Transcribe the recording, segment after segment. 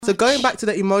So going back to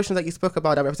the emotions that you spoke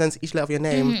about that represents each letter of your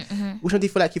name, which one do you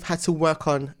feel like you've had to work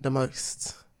on the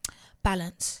most?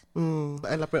 Balance.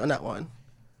 Elaborate on that one.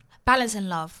 Balance and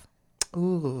love.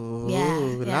 Ooh, yeah,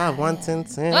 love, wanting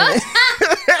to. I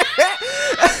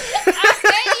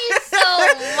hate you so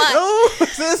much. Oh,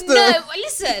 sister. No,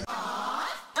 listen.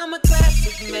 I'm a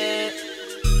classic man.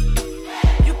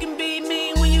 You can be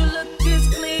me when you look this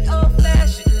clean,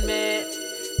 old-fashioned man.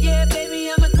 Yeah, baby,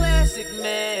 I'm a classic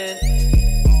man.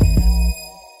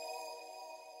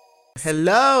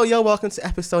 Hello, you're welcome to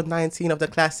episode 19 of the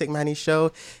Classic Manny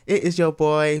Show. It is your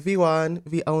boy, V1,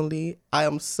 V only. I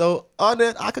am so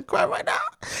honored. I could cry right now.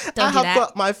 Don't I do have that.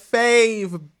 got my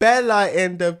fave, Bellah,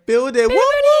 in the building. Woo, woo,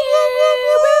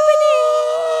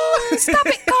 woo. Stop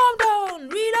it, calm down,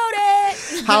 reload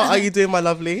it. How are you doing, my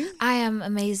lovely? I am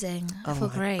amazing. I feel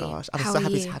great. Gosh, I'm How so are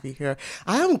happy you? to have you here.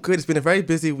 I am good. It's been a very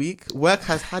busy week. Work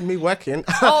has had me working.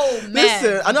 Oh, man.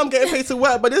 Listen, I know I'm getting paid to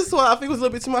work, but this one I think was a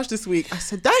little bit too much this week. I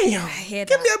said, damn, hear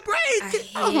give me that. a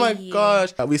break. I Oh my hear you.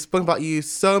 gosh. We've spoken about you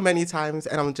so many times,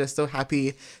 and I'm just so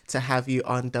happy to have you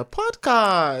on the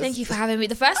podcast. Thank you for having me.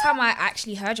 The first time I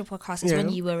actually heard your podcast is Yeah. when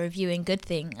you were reviewing Good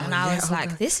Thing, and Oh, I yeah. was Oh, like,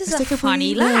 God. this is Let's a take a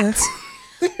funny breather. lad.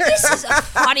 This is a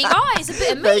funny guy. It's a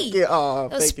bit of me. Thank you. Oh, A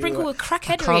thank sprinkle you. with I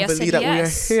crackheadery. can't I believe said that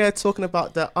yes. we are here talking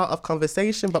about the art of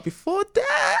conversation. But before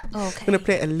that, Okay. I'm going to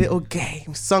play a little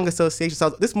game, Song Association. So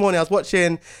this morning I was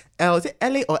watching L. Is it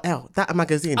Ellie or L? That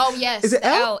magazine. Oh, yes, Is it the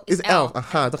L? L. Is It's it L? L. Don't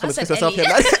come I and said twist myself here.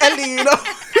 Ellie. Man. Ellie, you know.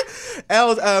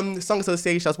 L's Song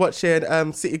Association. I was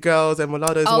watching City Girls and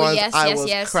Mulatto's Oh, ones. yes, I yes, was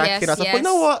yes, cracking. yes, I was like, yes. well, you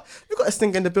know what? We've got a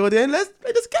singer in the building. Let's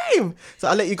play this game. So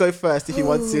I'll let you go first if you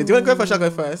want to. Do you want to go first or shall I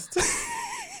go first?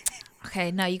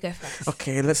 Okay, now you go first.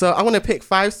 Okay, so I'm going to pick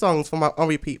 5 songs from my on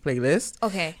repeat playlist.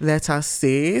 Okay. Let us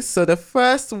see. So the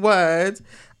first word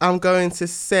I'm going to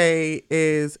say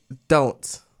is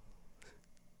don't.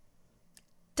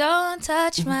 Don't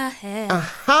touch my head.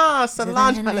 Aha,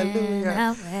 Solange,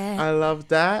 hallelujah. I love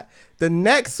that. The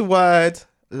next word,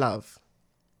 love.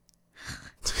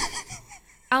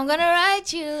 I'm gonna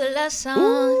write you a love song.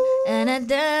 Ooh.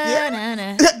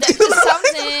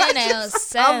 Something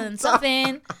else. I'm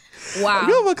Something. Wow.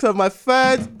 You're welcome. My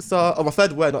third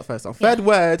word, not first song. Third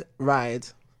word, ride.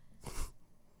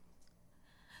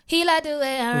 He like the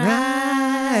way I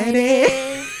Ride ride it.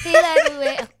 it. He like the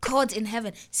way God in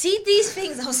heaven. See these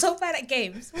things. I'm so bad at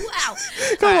games. Wow.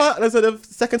 Come on. So the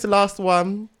second to last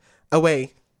one,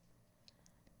 away.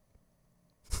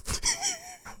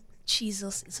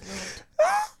 Jesus is Lord.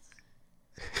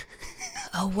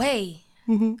 Away.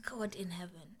 God in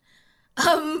heaven.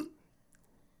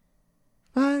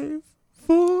 5,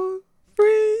 4,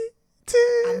 3,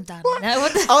 2. I'm done. No,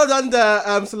 what the- I was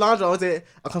under Solange, or was it?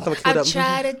 I can't come and kill I've them.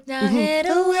 tried to down it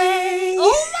away. Away.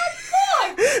 Oh my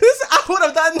God. Listen, I would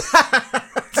have done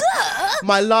that.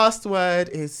 My last word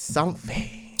is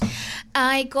something.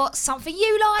 I got something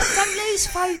you like. Don't lose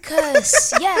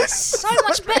focus. Yes, so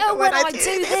much better when I do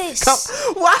this.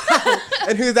 Wow.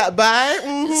 And who's that by?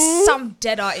 Mhm. Some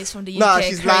dead artist from the UK. Nah,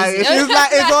 she's crazy. lying. She's like,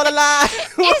 it's not a lie.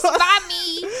 It's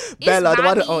Bammy. It's Bella, the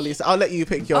one and Bammy. only. So I'll let you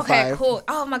pick your Okay, 5. cool.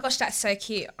 Oh my gosh, that's so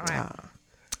cute. All right. So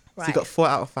Right. you got 4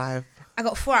 out of 5. I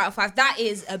got 4 out of 5. That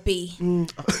is a B.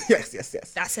 Yes.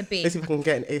 That's a B. Let's see if we can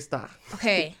get an A-star.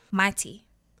 Okay, Mighty.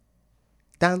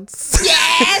 Dance.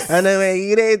 Yes. And the way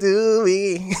you they do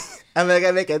me, I'm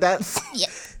gonna make a dance. Yeah.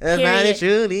 And find it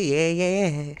Period.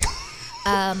 truly,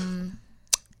 yeah.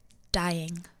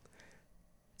 Dying.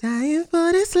 Dying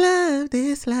for this love.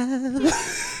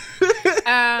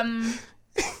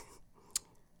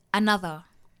 Another.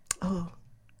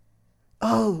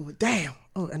 Oh, damn.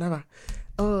 Oh, another.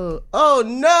 Oh,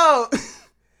 no.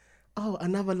 Oh,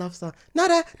 another love song.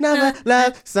 Another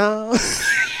love song.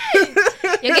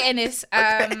 You're getting this.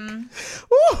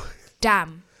 Woo.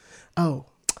 Damn. Oh,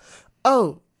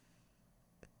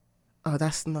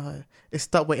 that's no. It's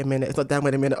stop. Wait a minute. It's not damn.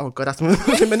 Wait a minute. Oh God, that's a minute.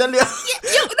 You can do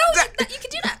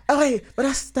that. Oh wait, but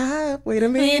that's stop. Wait a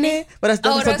minute. But that's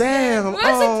Oh, so that's damn. it. What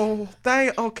is it? Oh,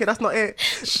 damn. Okay, that's not it.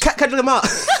 Catch them up.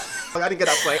 I didn't get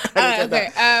that point. I didn't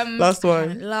get that. Last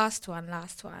one. Last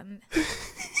one.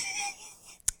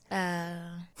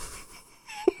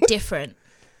 Different.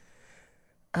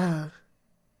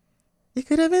 It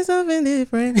could have been something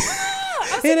different.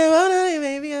 You don't wanna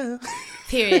maybe.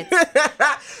 Period.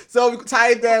 So we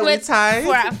tied there. We With tied.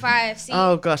 4 out of 5. See?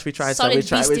 Oh gosh, we tried. Solid We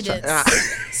tried. B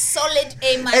students. Solid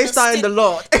A minus. A-star in the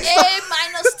Lord. A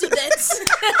minus students.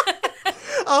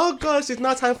 Oh gosh, it's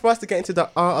now time for us to get into the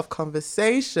art of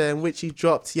conversation, which you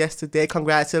dropped yesterday.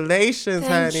 Congratulations,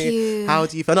 Thank honey. you. How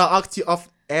do you feel? No, I asked you off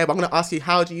air, but I'm going to ask you,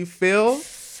 how do you feel?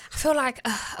 I feel like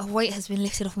a weight has been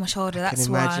lifted off my shoulder. That's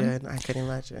one. I can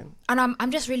imagine. And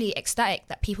I'm just really ecstatic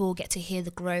that people get to hear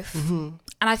the growth. And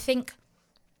I think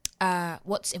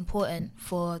what's important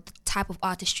for the type of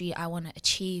artistry I want to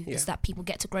achieve is that people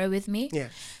get to grow with me. Yeah.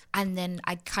 And then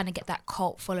I kind of get that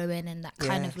cult following and that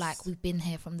kind of like, we've been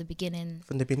here from the beginning.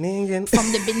 From the beginning.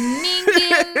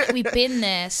 We've been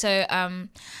there. So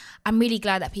I'm really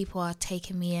glad that people are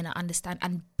taking me in and understand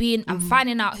and I'm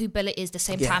finding out who Bellah is the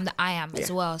same time that I am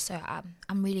as well. So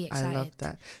I'm really excited. I love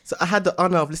that. So I had the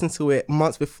honor of listening to it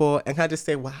months before, and can I just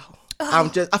say, wow.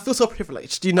 I feel so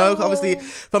privileged, you know, obviously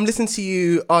from listening to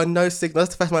you on No Signal,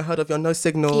 that's the first time I heard of you on No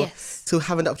Signal, to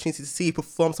having the opportunity to see you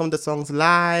perform some of the songs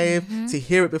live, to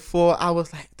hear it before, I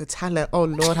was like, the talent, oh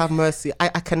Lord have mercy, I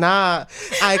cannot.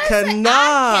 Like, so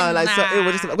it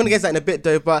was just, I'm going to get to that in a bit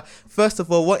though, but first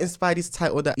of all, what inspired you to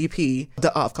title the EP,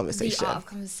 The Art of Conversation? The Art of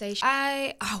Conversation.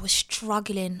 I was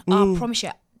struggling, I promise you,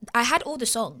 I had all the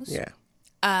songs,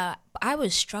 but I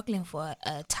was struggling for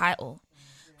a title.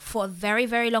 For a very,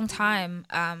 very long time,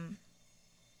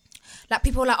 like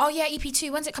people were like, oh yeah,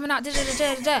 EP2, when's it coming out? Da, da,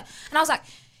 da, da, da. And I was like,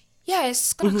 yeah,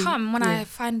 it's gonna come when I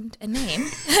find a name.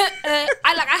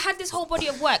 I had this whole body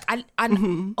of work.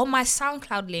 On my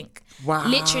SoundCloud link,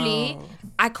 literally,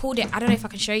 I called it. I don't know if I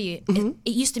can show you.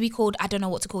 It used to be called I don't know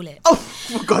what to call it. Oh,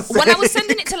 for God's sake. When I was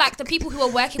sending it to like the people who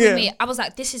were working with me, I was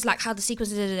like, this is like how the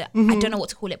sequence is. I don't know what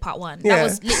to call it. Part 1. That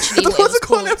was literally what it was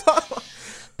called.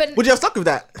 But would you have stuck with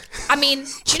that? I mean,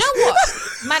 do you know what,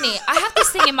 Manny? I have this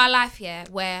thing in my life here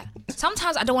where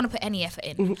sometimes I don't want to put any effort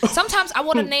in. Sometimes I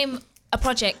want to name a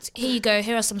project. Here you go.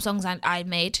 Here are some songs I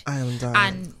made. I am dying.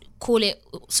 And call it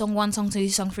song 1, song 2,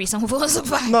 song 3, song 4, song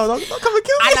 5. No, don't come and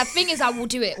kill me. And the thing is, I will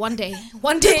do it one day.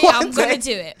 One day I'm going to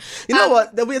do it. You know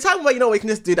what? There'll be a time where, we can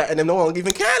just do that and then no one will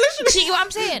even care. Do you get what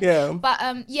I'm saying? Yeah.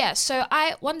 But so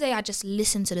one day I just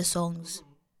listened to the songs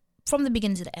from the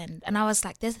beginning to the end. And I was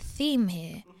like, there's a theme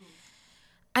here.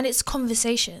 And it's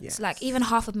conversations. Yes. Like even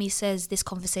half of me says this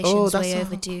conversation's way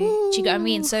overdue. Do you get what I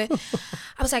mean? So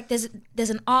I was like, there's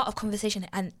an art of conversation,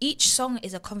 and each song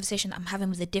is a conversation that I'm having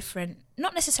with a different,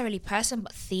 not necessarily person,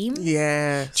 but theme.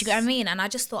 Yeah. Do you get what I mean? And I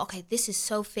just thought, okay, this is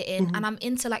so fitting. And I'm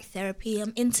into like therapy.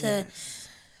 I'm into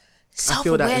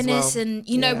self-awareness. And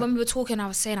you know, when we were talking, I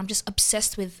was saying I'm just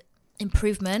obsessed with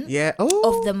improvement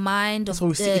of the mind. That's why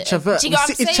we see each other. Do you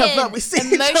get what I'm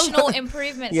saying? Emotional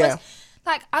improvement. Yeah.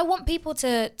 Like, I want people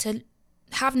to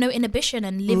have no inhibition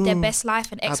and live their best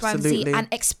life and X, Y, and Z and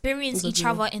experience each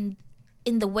other in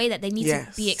the way that they need to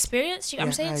be experienced. You know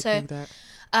what I'm saying?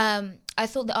 So I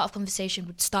thought the Art of Conversation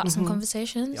would start some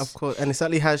conversations. Of course, and it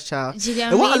certainly has, child. Do you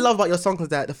get and what what I love about your songs is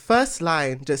that the first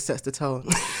line just sets the tone.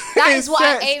 That is what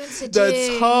I aim to do.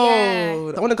 The tone.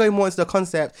 Yeah. I want to go more into the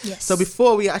concept. Yes. So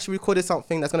before we actually recorded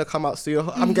something that's going to come out soon,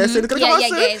 I'm guessing it's going to come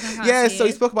out soon. Yeah, so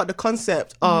you spoke about the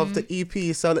concept of the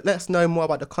EP. So let us know more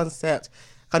about the concept.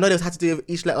 I know this had to do with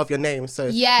each letter of your name. So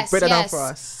break that down for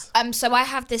us. So I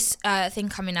have this thing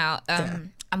coming out.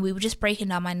 And we were just breaking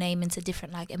down my name into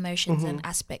different like emotions and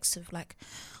aspects of like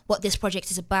what this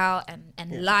project is about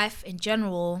and life in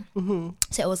general.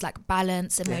 So it was like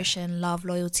balance, emotion, love,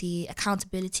 loyalty,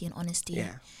 accountability, and honesty.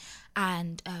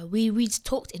 And we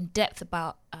talked in depth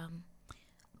about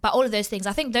all of those things.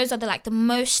 I think those are the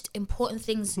most important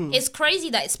things. It's crazy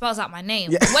that it spells out my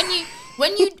name.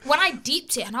 When I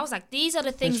deeped it, and I was like, these are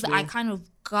the things that I kind of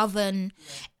govern,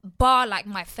 bar like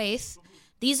my faith.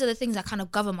 These are the things I kind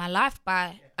of govern my life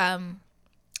by.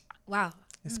 Wow.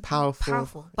 It's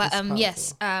powerful. But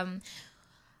yes,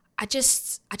 I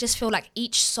just feel like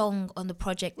each song on the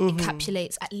project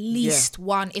encapsulates at least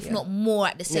one, if not more,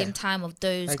 at the same time of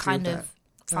those kind of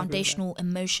foundational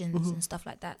emotions and stuff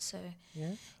like that. So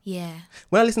yeah.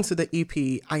 When I listen to the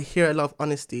EP, I hear a lot of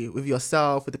honesty with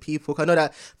yourself, with the people. I know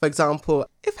that, for example,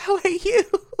 if I were you.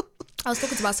 I was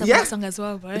talking to myself in that song as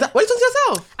well, bro. What are you talking to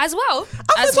yourself? As well.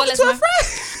 I'm as well talking as to a friend.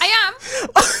 I am.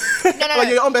 No. Oh,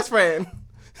 you're your own best friend.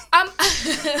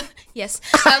 Yes.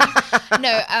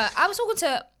 I was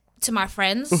talking to my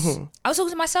friends. I was talking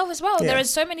to myself as well. There are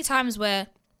so many times where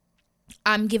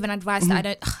I'm given advice that I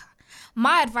don't.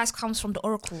 My advice comes from the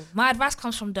Oracle. My advice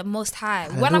comes from the Most High.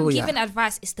 Hallelujah. When I'm given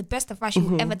advice, it's the best advice you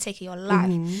will ever take in your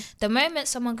life. The moment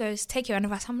someone goes, take your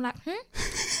advice, I'm like,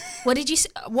 what did you say?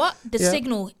 What? The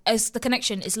signal, the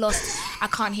connection is lost. I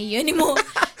can't hear you anymore.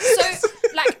 So,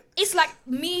 it's like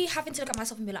me having to look at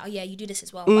myself and be like, oh yeah, you do this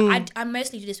as well. But I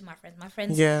mostly do this with my friends.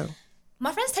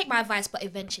 My friends take my advice, but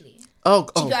eventually. Do you know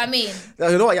what I mean?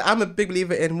 You know what? I'm a big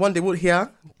believer in one, they will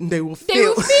hear, they will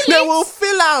feel. They will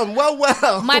feel them.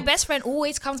 Well. My best friend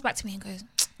always comes back to me and goes,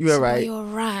 You were right. You're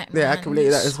right, Yeah, man. I can relate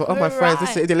to that as well. Oh, my So friends,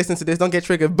 right. if they listen to this, don't get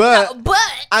triggered. But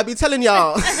I be telling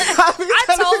y'all.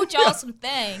 I told y'all some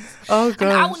things. Oh, God.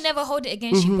 And I will never hold it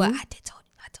against you, but I did tell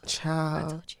you. I told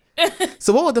Child. you.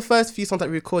 So what were the first few songs that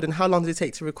we recorded, and how long did it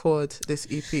take to record this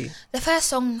EP? The first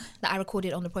song that I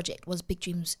recorded on the project was Big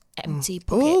Dreams, Empty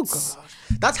Oh, Pockets.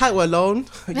 gosh. That title alone,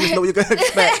 you know what you're going to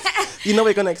expect. You know what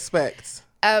you're going to expect.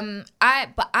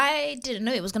 I didn't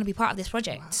know it was going to be part of this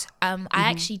project. I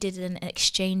actually did an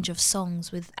exchange of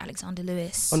songs with Alexander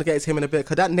Lewis. I want to get to him in a bit,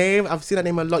 because that name, I've seen that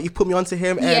name a lot. You put me onto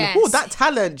him, and Yes. that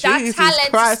talent, That Jesus talent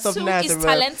Christ of is Nazareth.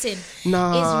 talented.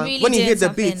 Nah, It's really when you doing hear the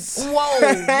something. beats, Whoa,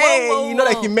 hey, whoa, you know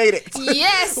that he made it.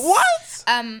 Yes.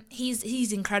 What?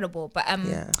 He's incredible. But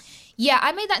Yeah. yeah,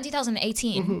 I made that in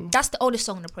 2018. That's the oldest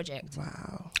song on the project.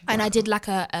 Wow. And I did like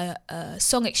a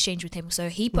song exchange with him. So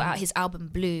he put out his album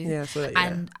Blue. Yeah, so that, yeah.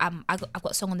 And I've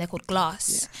got a song on there called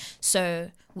Glass. Yeah.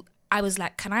 So I was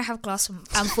like, can I have Glass from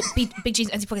for Big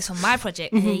Dreams Empty Pockets for my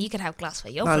project? And then you can have Glass for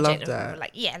your I project. love that. And we were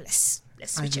like, yeah, let's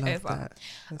switch it love over.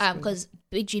 that. Because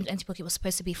Big Dreams Empty Pocket was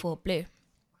supposed to be for Blue.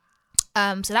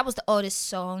 So that was the oldest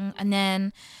song. And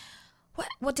then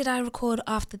what did I record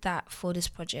after that for this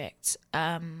project?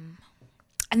 And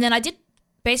then I did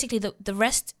basically the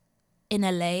rest in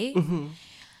LA.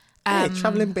 Hey,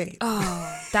 traveling babe.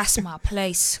 Oh, that's my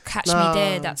place. Catch me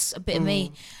there. That's a bit of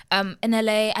me. In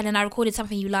LA, and then I recorded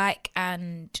Something You Like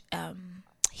and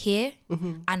Here,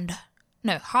 and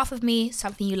no, Half of Me,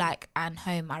 Something You Like, and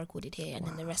Home I recorded here, and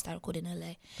then the rest I recorded in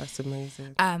LA. That's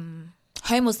amazing.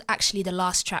 Home was actually the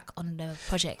last track on the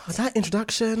project. Was that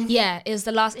introduction? Yeah, it was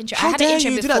the last intro. How I had dare an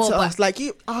intro you before, do that to but us? Like,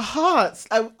 our hearts.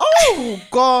 Oh,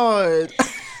 God.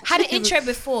 had an intro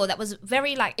before that was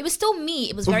very like, it was still me,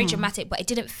 it was very dramatic, but it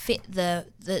didn't fit the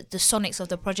sonics of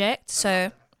the project.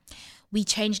 So we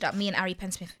changed up. Me and Ari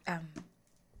Pensmith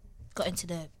got into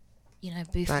the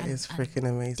booth. That is freaking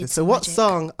amazing. did So some what magic.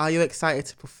 song are you excited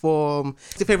to perform?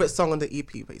 What's your favourite song on the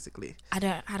EP, basically? I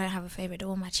don't have a favorite. They're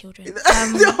all my children.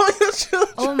 All your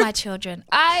children. All my children.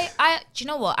 I do you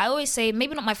know what I always say?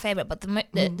 Maybe not my favorite, but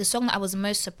the song that I was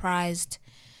most surprised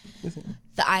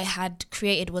that I had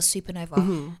created was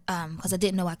Supernova, because I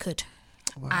didn't know I could.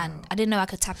 Wow. And I didn't know I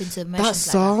could tap into emotions.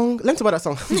 That song, let me talk about that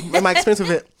song. My experience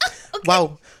with it.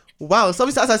 Okay. Wow. So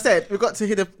obviously, as I said, we got to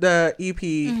hear the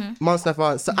EP months in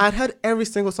advance. So I'd heard every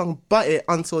single song but it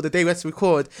until the day we had to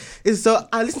record. So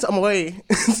I listened to it on my way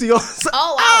to yours.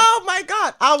 Oh, wow. Oh my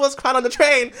God. I was crying on the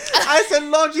train. I said,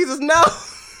 Lord Jesus, no.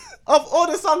 Of all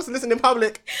the songs to listen in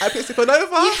public, I picked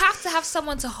Supernova. You have to have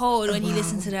someone to hold when you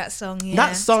listen to that song. Yeah.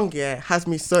 That song, has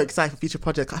me so excited for future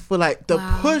projects. I feel like the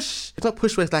push, it's not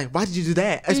push where it's like, why did you do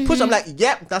that? It's push, I'm like,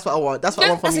 yep, that's what I want. That's what I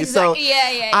want from you. So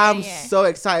I'm so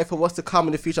excited for what's to come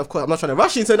in the future. Of course, I'm not trying to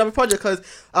rush into another project because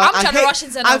I'm trying to rush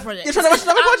into another project. You're trying to rush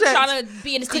into another project? I'm trying to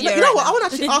be in the studio. You know what? now. I want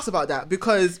to actually ask about that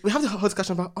because we have the whole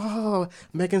discussion about,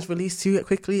 Megan's released too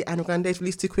quickly and Grande's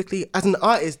released too quickly. As an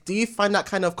artist, do you find that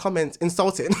kind of comment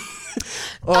insulting?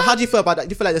 Or how do you feel about that?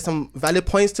 Do you feel like there's some valid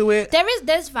points to it?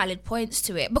 There's valid points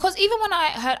to it because even when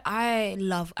I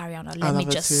love Ariana. Let me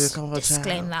just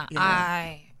disclaim that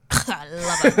I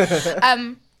love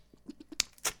her.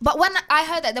 But when I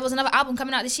heard that there was another album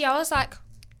coming out this year, I was like,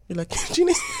 you're like, do you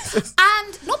need this?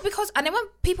 And not because, and then when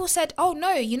people said, oh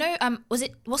no,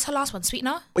 what's her last one,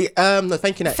 Sweetener? No,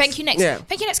 Thank You Next. Thank You Next. Yeah.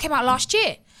 Thank You Next came out last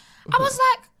year. I was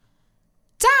like,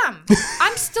 damn,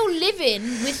 I'm still living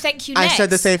with Thank You Next. I said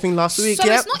the same thing last week. So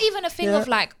it's not even a thing of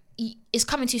like, it's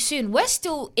coming too soon. We're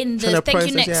still in the Thank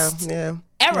You Next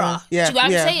era. Do you know what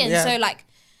I'm saying? So like,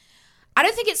 I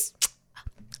don't think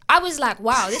I was like,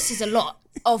 wow, this is a lot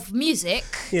of music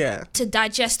to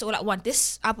digest all at once.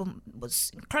 This album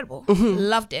was incredible.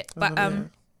 Loved it. But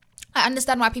I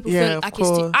understand why people feel like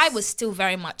I was still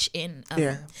very much in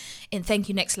Thank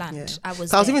You Next land. I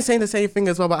was even saying the same thing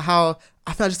as well about how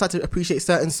I feel I just started to appreciate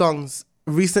certain songs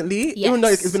recently, even though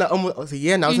it's been like almost a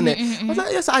year now, isn't it? I was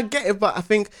like, yes, I get it, but I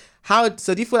think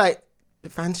do you feel like the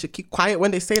fans should keep quiet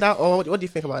when they say that, or what do you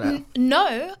think about that?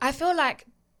 No, I feel like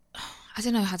I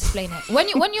don't know how to explain it.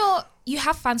 When you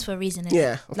have fans for a reason.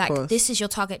 Of course. This is your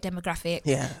target demographic.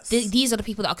 Yes. These are the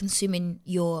people that are consuming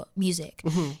your music.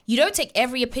 You don't take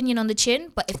every opinion on the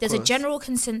chin, but if there's a general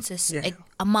consensus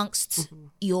amongst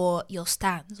your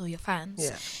stans or your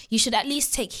fans, you should at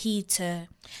least take heed to.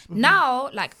 Now,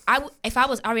 like if I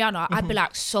was Ariana, I'd be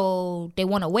like, so they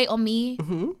want to wait on me.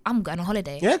 I'm going on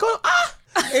holiday. Yeah, go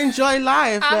enjoy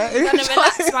life. I'm gonna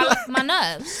relax my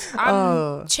nerves.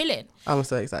 I'm chilling. I'm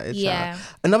so excited. Yeah. Child.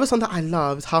 Another song that I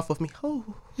love is Half of Me. Oh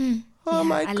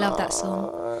my God. I love that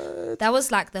song. That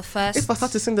was like the first. If I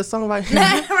start to sing the song right here.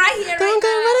 right here, Don't go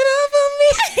running off of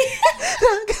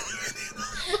me.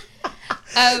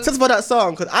 Tell us about that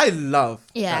song, because I love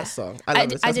that song. I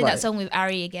did that song with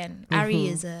Ari again. Ari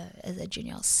is a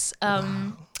genius.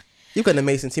 You've got an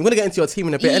amazing team. We're going to get into your team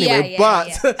in a bit anyway,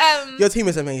 but your team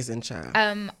is amazing, Chad.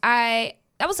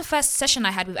 That was the first session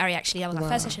I had with Ari, actually. That was my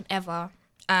first session ever.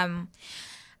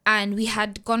 And we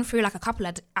had gone through like a couple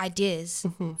of ideas.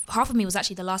 Half of me was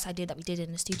actually the last idea that we did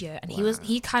in the studio. And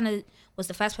he kind of was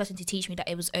the first person to teach me that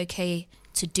it was okay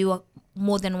to do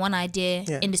more than one idea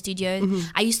in the studio.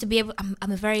 I used to be able,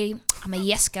 I'm a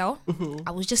yes girl.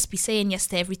 I would just be saying yes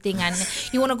to everything. And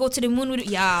you want to go to the moon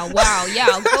with, I'll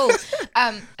go.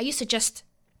 I used to just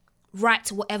write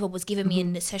to whatever was given me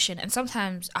in the session. And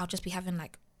sometimes I'll just be having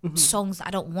like songs that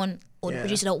I don't want, or the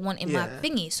producer don't want in my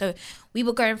thingy. So we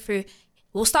were going through,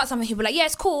 we'll start something, he'll be like, yeah,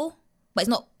 it's cool, but it's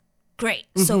not great.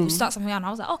 So we'll start something and I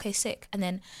was like, okay, sick. And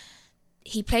then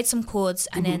he played some chords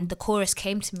and then the chorus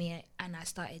came to me and I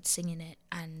started singing it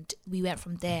and we went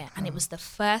from there. And it was the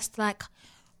first like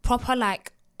proper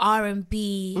like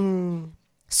R&B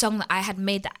song that I had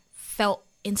made that felt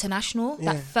international,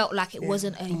 that felt like it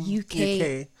wasn't a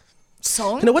UK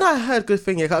song. You know, when I heard Good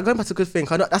Thing, going back to Good Thing,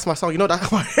 I know that's my song, you know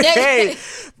that one.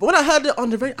 But when I heard it on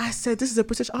the radio, I said, this is a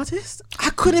British artist? I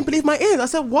couldn't believe my ears. I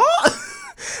said, what? I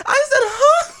said,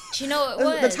 huh? Do you know what it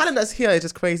was? The talent that's here is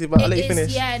just crazy, but I'll let you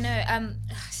finish. Yeah, no,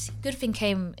 Good Thing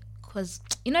came because,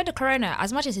 you know, the corona,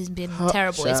 as much as it's been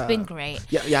terrible, it's been great.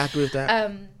 Yeah, I agree with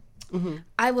that.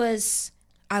 I was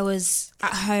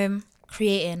at home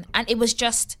creating and it was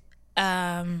just, it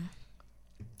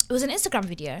was an Instagram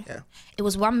video. Yeah. It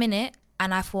was 1 minute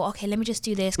and I thought, okay, let me just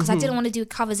do this because I didn't want to do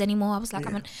covers anymore. I was like,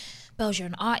 Bells, you're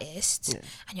an artist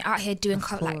and you're out here doing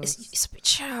covers. Like, it's a bit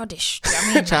childish. Do you know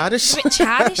what I mean? Childish? Like, it's a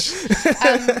bit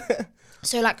childish.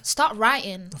 So like start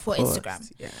writing for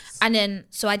Instagram. Yes. And then,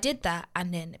 so I did that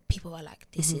and then people were like,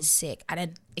 this is sick. And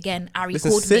then again, Ari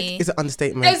called sick me. Is an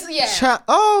understatement.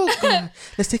 Oh, God.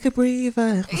 Let's take a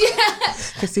breather.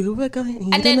 Let's see who we're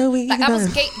going. And then like I was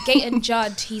Gaten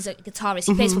Judd, he's a guitarist.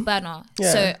 He plays for Bellah.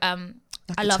 So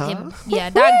I love him. Yeah,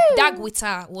 that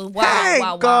guitar was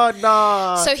wow. God,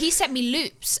 no. So he sent me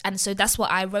loops, and so that's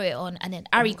what I wrote it on. And then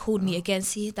Ari called me again.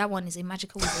 See, that one is a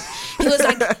magical wizard. He was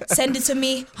like, "Send it to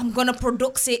me. I'm gonna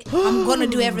produce it. I'm gonna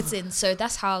do everything." So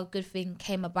that's how Good Thing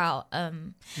came about.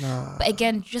 But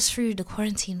again, just through the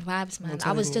quarantine vibes, man,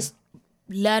 I was just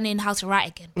learning how to write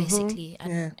again, basically,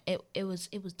 and it was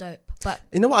dope. But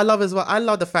you know what I love as well? I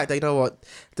love the fact that, you know what,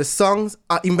 the songs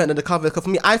are even better than the covers. Because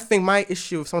for me, I think my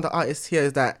issue with some of the artists here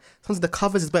is that sometimes the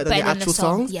covers is better than the actual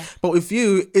songs. Yeah. But with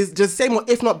you, it's just the same or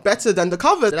if not better than the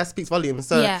covers. That speaks volumes.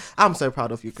 So I'm so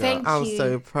proud of you, girl. I'm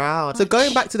so proud. So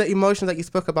going back to the emotions that you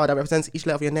spoke about that represents each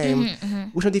letter of your name,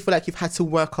 which one do you feel like you've had to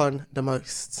work on the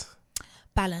most?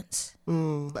 Balance.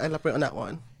 Elaborate on that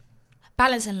one.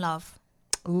 Balance and love.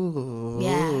 Ooh,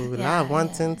 love,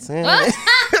 wanting to. Much.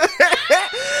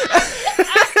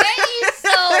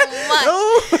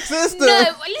 Oh, sister.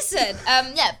 No, listen.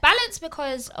 Balance,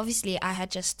 because obviously I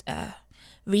had just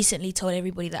recently told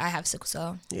everybody that I have sickle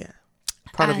cell. Yeah.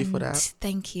 Proud of you for that.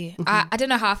 Thank you. I don't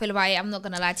know how I feel about it. I'm not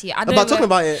gonna lie to you. Talking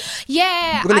about it.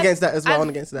 Yeah. We're gonna get into that as well.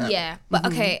 Against that. Yeah. But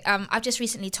okay. I've just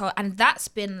recently told, and that's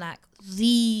been like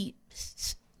the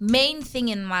main thing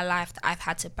in my life that I've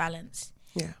had to balance.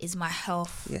 Is my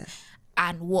health. Yeah.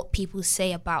 And what people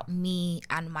say about me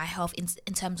and my health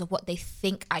in terms of what they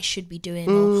think I should be doing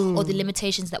or the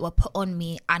limitations that were put on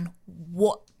me and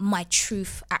what my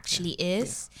truth actually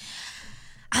is.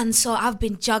 And so I've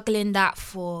been juggling that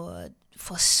for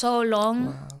so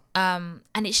long. Wow.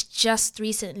 And it's just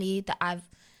recently that I've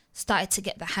started to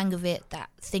get the hang of it, that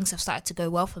things have started to go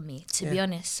well for me, to be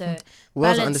honest. So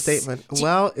well is an understatement.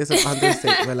 Well is an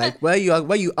understatement. Like where you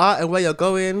are and where you're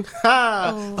going.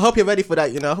 I hope you're ready for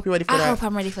that, you know. I hope you're ready for that. I hope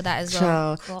I'm ready for that as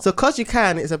well. Cool. So Cause You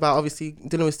Can is about obviously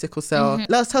dealing with sickle cell.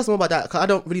 Let's tell us more about that, because I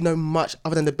don't really know much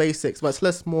other than the basics, but tell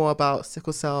us more about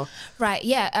sickle cell. Right,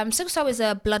 yeah. Sickle cell is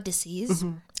a blood disease.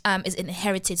 It's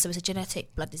inherited, so it's a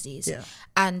genetic blood disease. Yeah.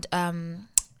 And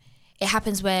it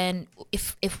happens when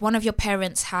if one of your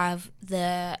parents have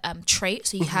the trait,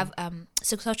 so you have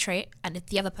sickle cell trait, and if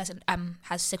the other person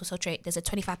has sickle cell trait, there's a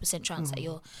 25% chance that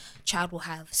your child will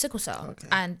have sickle cell. Okay.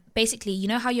 And basically, you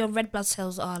know how your red blood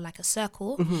cells are like a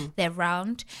circle, they're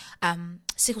round.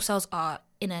 Sickle cells are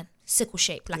in a sickle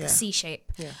shape, like a C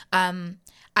shape, and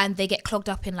they get clogged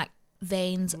up in like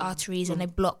veins, arteries, and they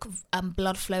block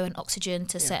blood flow and oxygen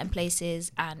to certain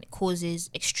places, and it causes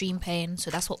extreme pain.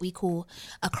 So that's what we call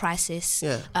a crisis,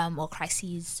 or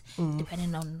crises,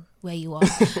 depending on where you are.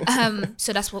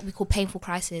 So that's what we call painful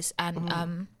crisis.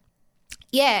 And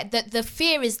the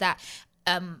fear is that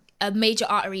a major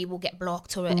artery will get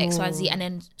blocked or XYZ, and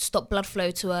then stop blood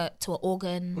flow to an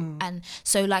organ. And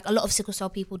so like a lot of sickle cell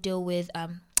people deal with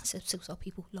sickle cell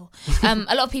people,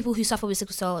 a lot of people who suffer with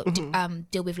sickle cell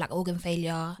deal with like organ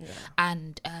failure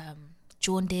and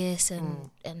jaundice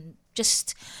and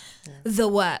just the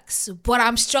works. But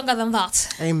I'm stronger than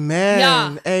that. Amen.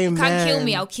 Yeah. Amen. You can't kill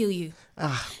me, I'll kill you.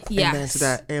 Amen to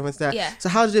that. Amen to that. Yeah. So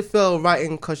how did it feel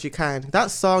writing Cause You Can? That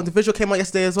song, the visual came out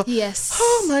yesterday as well. Yes.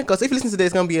 Oh my God. So if you listen to this,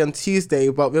 it's going to be on Tuesday,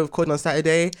 but we're recording on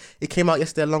Saturday. It came out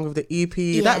yesterday along with the EP.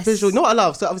 Yes. That visual, you know what I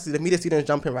love? So obviously the media student is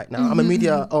jumping right now. I'm a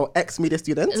media or ex-media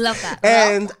student. Love that.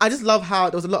 And I just love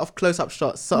how there was a lot of close-up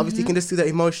shots. So obviously you can just see the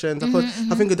emotions. I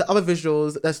think with the other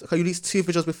visuals, you released 2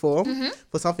 visuals before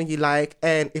for Something You Like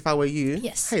and If I Were You.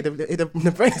 Yes. Hey, the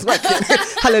brain is working.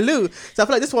 Hallelujah. So I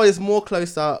feel like this one is more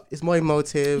close-up. It's more emotive.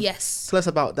 Yes. Tell us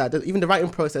about that. Even the writing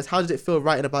process. How did it feel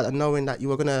writing about that, knowing that you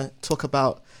were gonna talk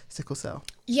about sickle cell?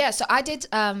 Yeah, so I did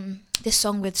this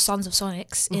song with Sons of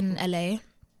Sonics in LA.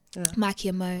 Yeah. Mikey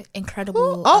and Mo,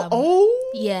 incredible.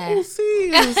 Yeah.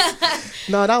 Sis.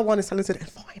 No, that one is talented and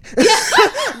fine.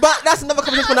 But that's another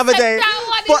conversation for another day. That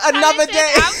one for another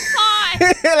day. I'm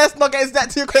fine. Let's not get into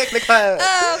that too quickly. Oh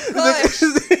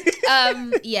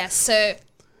gosh. So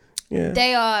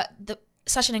they are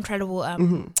such an incredible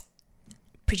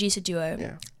producer duo.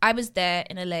 Yeah. I was there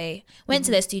in LA, went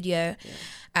to their studio.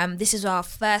 This is our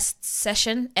first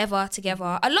session ever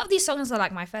together. A lot of these songs are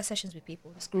like my first sessions with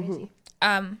people. It's crazy.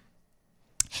 And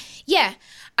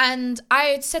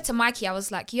I said to Mikey, I was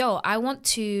like, yo, I want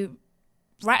to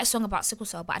write a song about sickle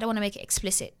cell, but I don't want to make it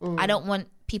explicit. I don't want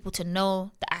people to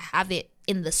know that I have it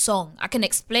in the song. I can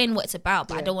explain what it's about,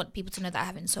 but I don't want people to know that I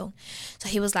have it in the song. So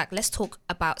he was like, let's talk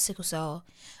about sickle cell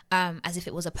as if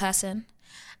it was a person.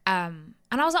 And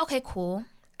I was like, okay, cool.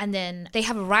 And then they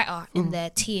have a writer in their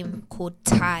team called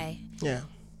Ty. Yeah.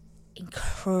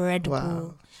 Incredible.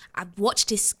 Wow. I've watched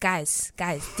this, guys,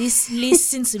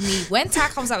 listen to me. When Ty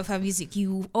comes out with her music,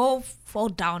 you all fall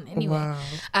down anyway.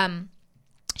 Wow.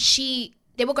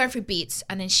 They were going through beats,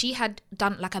 and then she had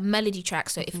done like a melody track.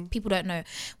 So if people don't know,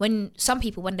 when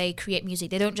they create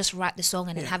music, they don't just write the song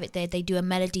and then have it there. They do a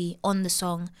melody on the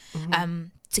song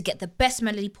to get the best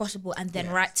melody possible and then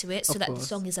write to it so that the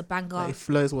song is a banger. Like it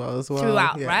flows well as well.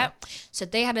 Throughout, right? So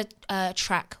they had a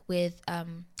track with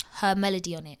her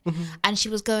melody on it. And she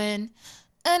was going,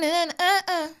 and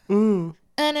I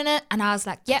was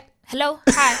like, yep, hello,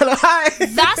 hi. Hello, hi.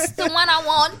 That's the one I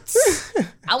want.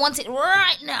 I want it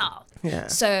right now. Yeah.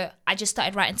 So I just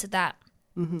started writing to that.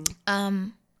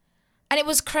 And it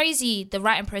was crazy, the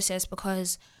writing process,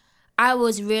 because I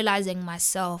was realizing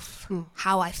myself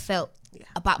how I felt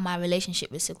about my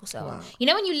relationship with sickle cell. Wow. You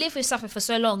know, when you live with something for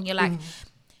so long, you're like,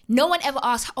 no one ever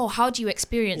asks, oh, how do you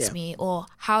experience me? Or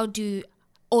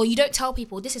or you don't tell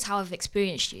people, this is how I've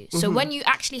experienced you. So when you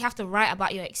actually have to write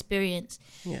about your experience,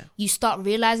 you start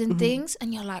realizing things,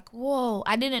 and you're like, whoa,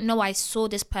 I didn't know I saw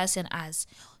this person as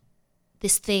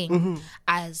this thing,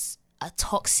 as a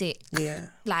toxic,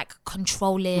 like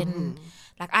controlling.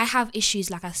 Like I have issues,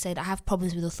 like I said, I have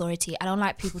problems with authority. I don't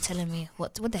like people telling me,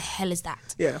 what the hell is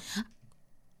that? Yeah.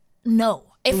 No.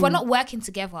 If we're not working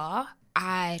together,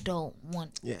 I don't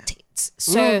want it.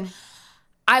 So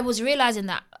I was realizing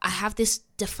that I have this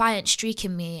defiant streak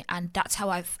in me, and that's how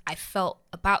I felt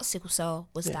about sickle cell,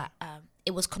 was that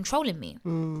it was controlling me.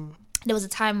 There was a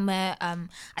time where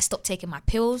I stopped taking my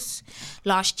pills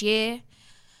last year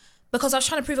because I was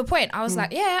trying to prove a point. I was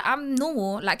like, yeah, I'm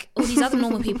normal. Like all these other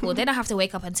normal people, they don't have to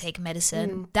wake up and take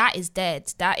medicine. That is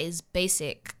dead. That is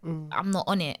basic. I'm not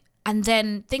on it. And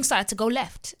then things started to go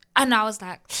left. And I was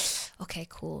like, okay,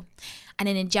 cool. And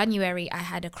then in January, I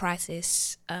had a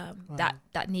crisis that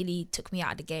nearly took me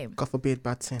out of the game. God forbid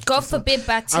bad thing. God forbid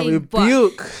bad thing. I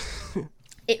rebuke.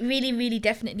 It really, really,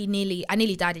 definitely I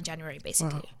nearly died in January,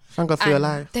 basically. Wow. Thank God for your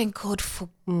life. Thank God for,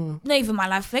 not even my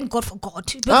life, thank God for God.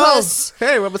 Because,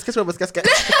 hey, Robert's kiss. Because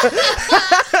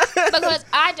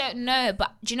I don't know,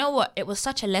 but do you know what? It was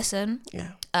such a lesson.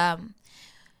 Yeah.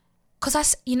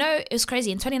 Because it was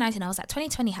crazy. In 2019, I was like,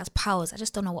 2020 has powers. I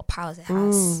just don't know what powers it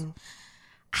has.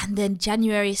 And then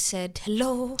January said,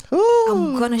 hello,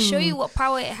 I'm going to show you what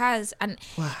power it has. And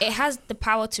it has the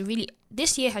power to really,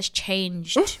 this year has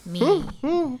changed me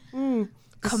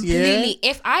completely.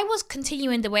 If I was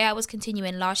continuing the way I was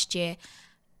continuing last year,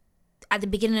 at the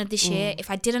beginning of this year, if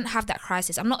I didn't have that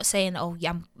crisis, I'm not saying, oh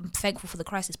yeah, I'm thankful for the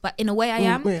crisis, but in a way I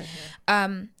am. It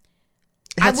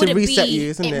had to reset you,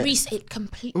 isn't it?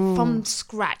 It from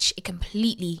scratch. It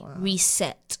completely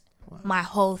reset my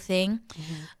whole thing.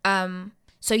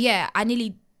 So yeah, I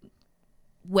nearly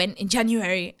went in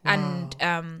January, and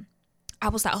I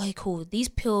was like, okay, cool. These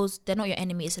pills, they're not your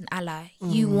enemy. It's an ally.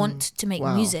 You want to make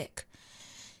music.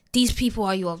 These people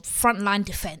are your frontline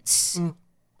defense.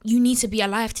 You need to be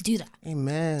alive to do that.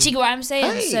 Amen. Do you get what I'm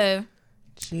saying? Hey. So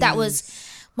Jeez. that was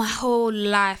my whole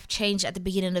life changed at the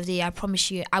beginning of the year. I promise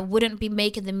you, I wouldn't be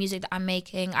making the music that I'm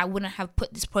making. I wouldn't have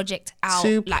put this project out.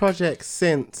 2 projects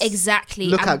since. Exactly.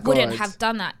 Look I at wouldn't God. have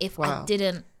done that if I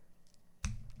didn't.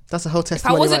 That's a whole If I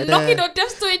testimony wasn't right knocking there. on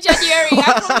Death's Door in January,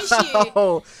 I promise you.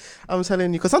 Oh, I'm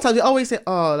telling you, because sometimes we always say,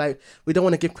 oh, like, we don't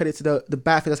want to give credit to the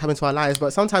bad things that's happened to our lives,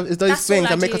 but sometimes it's those That's all things I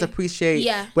that make do. us appreciate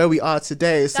Yeah. where we are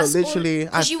today. So That's all- literally,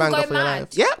 I 'cause you will thank go God for your mad. life.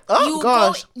 Yeah. Oh, You will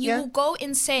gosh. you will go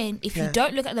insane if Yeah. you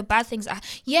don't look at the bad things.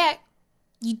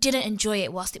 You didn't enjoy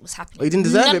it whilst it was happening. Or you didn't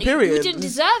deserve it, period. You didn't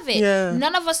deserve it. Yeah.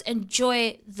 None of us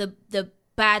enjoy the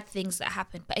bad things that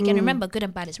happen. But again, remember, good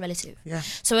and bad is relative. Yeah.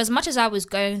 So as much as I was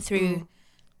going through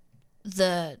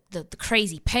the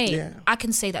crazy pain, Yeah. I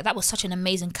can say that was such an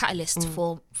amazing catalyst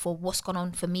for what's gone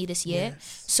on for me this year.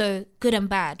 So good and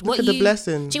bad. Look at the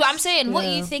blessings. Do you know what I'm saying? What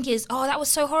Yeah. you think is, oh, that was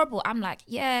so horrible. I'm like,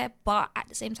 yeah, but at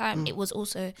the same time, it was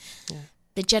also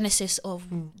the genesis of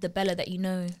the Bellah that you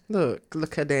know.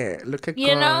 Look at that. Look at You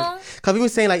God. know? Because I've been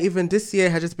saying, like, even this year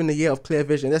has just been a year of clear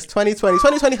vision. That's 2020.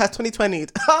 2020 has 2020 in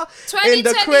the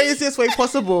 2020 craziest way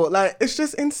possible. Like, it's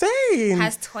just insane.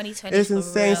 Has 2020 It's for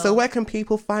insane. real. So where can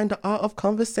people find the art of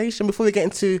conversation? Before we get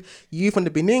into you from the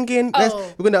beginning,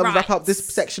 we're going to wrap up this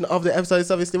section of the episode.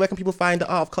 So obviously, where can people find the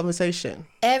art of conversation?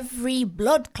 Every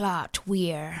blood clot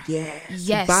we're.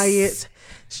 Yes. Buy it.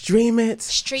 Stream it.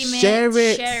 Share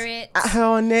it. At her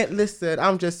on it. Listen,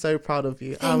 I'm just so proud of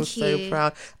you. I'm so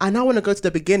proud. And I want to go to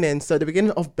the beginning. So the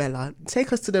beginning of Bellah.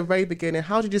 Take us to the very beginning.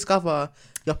 How did you discover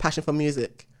your passion for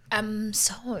music? My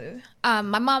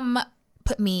mum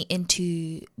put me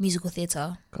into musical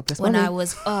theatre God bless when mommy. I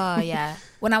was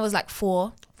when I was like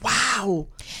 4. Wow.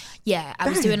 Yeah, I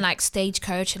was doing like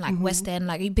Stagecoach and like West End.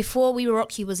 Like before We Were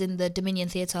Rock You was in the Dominion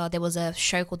Theatre, there was a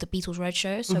show called the Beatles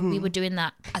Roadshow. So we were doing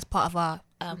that as part of our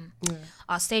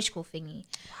stage school thingy.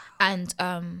 And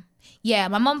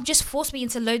my mum just forced me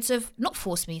into not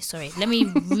forced me, sorry. Let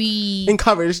me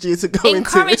encouraged you to go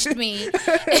encouraged me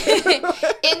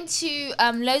into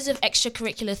loads of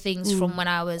extracurricular things from when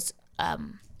I was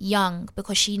young,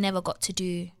 because she never got to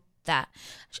do that.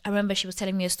 I remember she was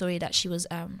telling me a story that she was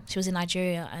in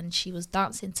Nigeria and she was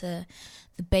dancing to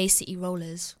the Bay City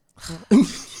Rollers.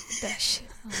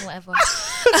 Whatever.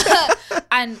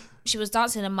 And she was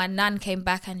dancing and my nan came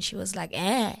back and she was like,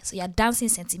 so you're dancing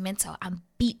sentimental, and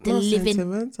beat the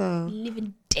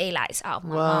living daylights out of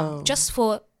my mum just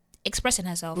for expressing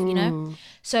herself, you know.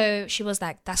 So she was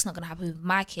like, that's not gonna happen with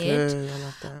my kid. Good, I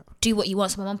love that. Do what you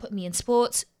want. So my mum put me in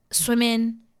sports,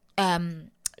 swimming,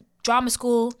 drama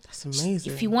school. That's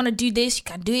amazing. If you want to do this, you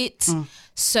can do it.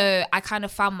 So I kind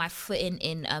of found my footing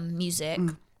in music.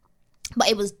 But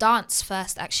it was dance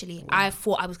first, actually. I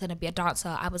thought I was going to be a dancer.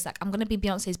 I was like, I'm going to be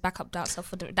Beyonce's backup dancer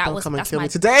for the... Don't come and kill me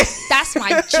today. That's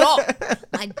my job.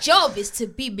 My job is to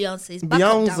be Beyonce's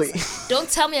backup dancer. Don't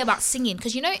tell me about singing.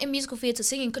 Because, you know, in musical theatre,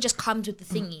 singing just comes with the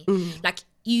thingy. Like,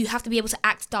 you have to be able to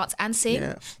act, dance, and sing.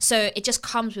 Yeah. So it just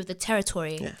comes with the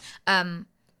territory. Yeah.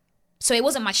 So it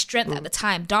wasn't my strength at the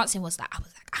time. Dancing was like, I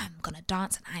was like, I'm going to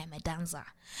dance and I am a dancer.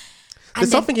 There's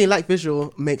something you like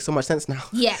visual makes so much sense now.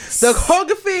 Yes. The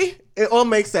choreography, it all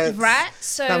makes sense. Right?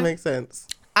 So that makes sense.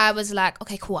 I was like,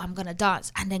 okay, cool, I'm going to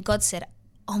dance. And then God said,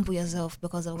 humble yourself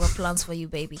because I've got plans for you,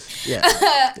 baby. Yeah.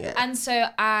 And so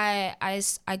I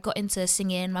got into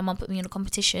singing. My mom put me in a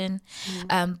competition.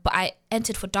 But I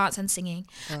entered for dance and singing.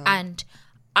 And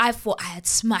I thought I had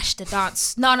smashed the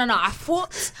dance. No. I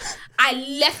thought I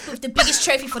left with the biggest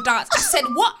trophy for dance. I said,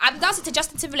 what? I'm dancing to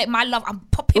Justin Timberlake, My Love. I'm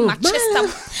popping my chest.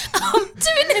 I'm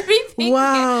doing everything.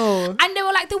 Wow. And they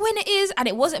were like, the winner is, and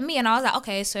it wasn't me. And I was like,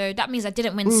 okay, so that means I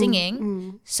didn't win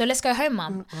singing. So let's go home,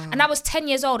 Mum. And I was 10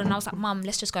 years old and I was like, Mum,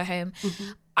 let's just go home.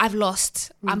 I've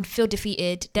lost. I feel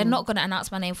defeated. They're not going to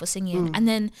announce my name for singing. And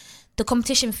then the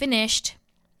competition finished.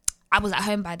 I was at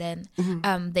home by then.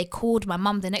 They called my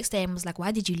mum the next day and was like,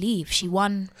 why did you leave? She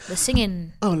won the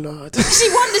singing. Oh, Lord. She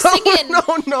won the singing.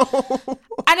 Oh, no.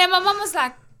 And then my mum was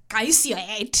like, can you see your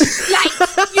head? Like,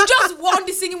 you just won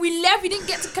the singing. We left. We didn't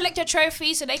get to collect your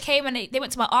trophy. So they came and they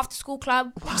went to my after school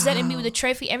club, presented me with a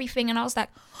trophy, everything. And I was like,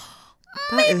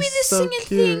 maybe the so singing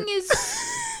cute. thing is...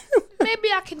 maybe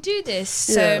I can do this.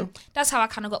 Yeah. So that's how I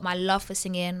kind of got my love for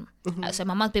singing. So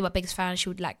my mum's been my biggest fan. She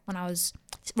would, like, when I was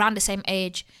around the same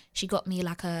age, she got me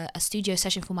like a studio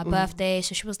session for my birthday.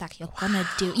 So she was like, you're gonna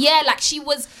do it. Yeah, like she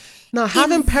was Now,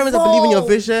 having parents that believe in your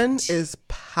vision is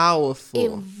powerful.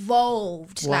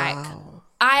 Involved. Wow. Like,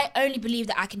 I only believe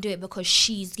that I can do it because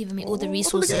she's given me all the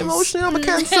resources. I'm emotional. I'm a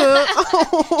Cancer.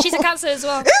 She's a Cancer as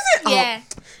well. Is it? Yeah.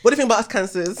 What do you think about us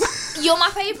Cancers? You're my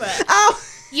favourite.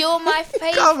 You're my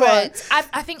favourite.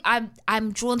 I think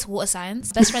I'm drawn to water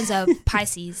signs. Best friends are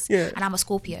Pisces, and I'm a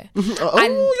Scorpio. You're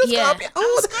Scorpio.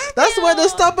 That's where the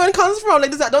stubborn comes from.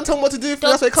 Like, don't tell me what to do.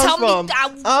 That's where it comes from.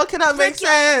 Okay, that makes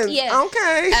sense. Yeah.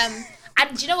 Okay.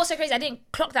 And do you know what's so crazy? I didn't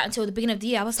clock that until the beginning of the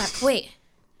year. I was like, wait,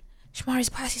 Shamari's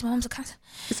Pisces, my mom's a Cancer.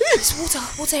 It's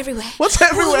water everywhere. Water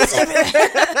everywhere.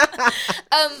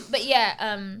 But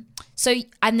yeah, so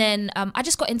and then I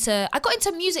got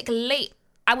into music late.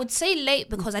 I would say late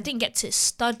because I didn't get to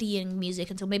studying music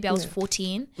until maybe I was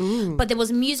 14. But there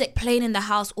was music playing in the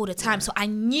house all the time, so I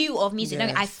knew of music.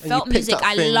 Yes. I felt music.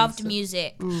 I loved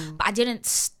music, but I didn't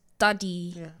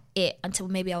study it until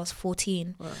maybe I was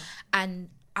 14. Wow. And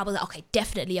I was like, okay,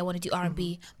 definitely I want to do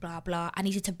R&B, blah, blah. I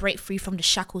needed to break free from the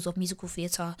shackles of musical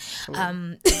theatre.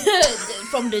 From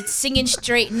the singing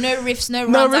straight, no riffs, no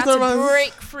runs. I had to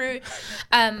break through.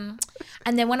 And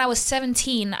then when I was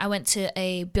 17, I went to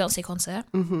a Beyonce concert.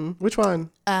 Which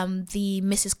one? The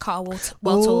Mrs. Carter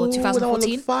World Tour 2014. That one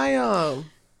looked fire.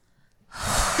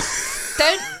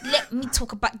 Don't let me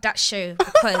talk about that show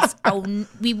because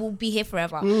we will be here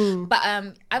forever. But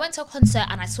I went to a concert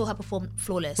and I saw her perform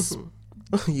Flawless.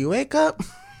 You wake up,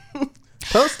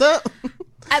 post up.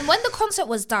 And when the concert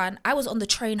was done, I was on the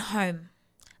train home.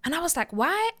 And I was like,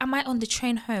 why am I on the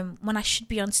train home when I should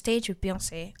be on stage with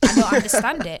Beyonce? I don't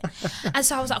understand it. And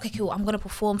so I was like, okay, cool. I'm going to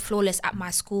perform Flawless at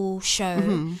my school show.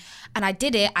 And I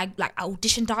did it. I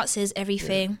auditioned dances,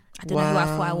 everything. I don't know who I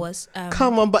thought I was.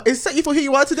 Come on, but it set you for who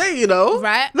you are today, you know?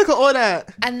 Right? Look at all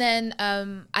that. And then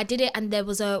I did it, and there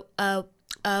was a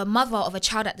mother of a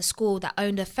child at the school that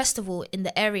owned a festival in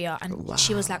the area, and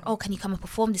she was like, oh, can you come and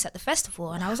perform this at the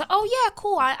festival? And I was like, oh yeah,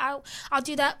 cool, I'll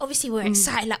do that. Obviously we were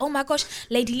excited, like, oh my gosh,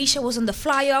 Lady Leisha was on the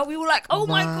flyer. We were like, oh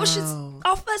my gosh, it's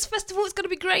our first festival, it's gonna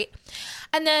be great.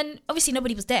 And then obviously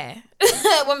nobody was there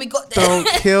when we got there. Don't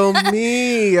kill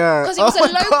me. Because it was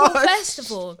a local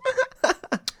festival.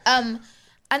 And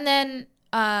then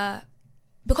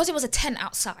because it was a tent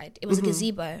outside, it was a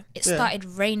gazebo, it started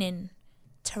raining,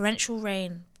 torrential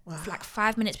rain, for like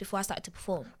 5 minutes before I started to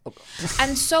perform.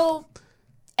 And so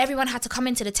everyone had to come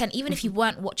into the tent, even if you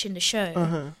weren't watching the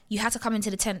show, you had to come into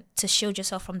the tent to shield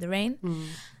yourself from the rain.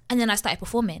 And then I started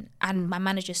performing, and my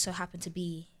manager so happened to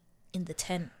be in the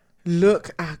tent.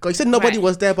 Look, God, you said nobody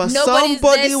was there, but somebody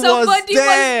was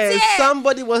there.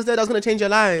 Somebody was there that was going to change your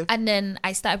life. And then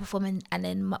I started performing, and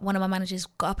then one of my managers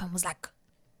got up and was like,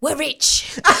 we're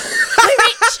rich. We're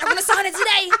rich. I'm going to sign her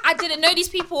today. I didn't know these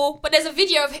people, but there's a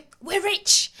video of it. We're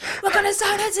rich. We're going to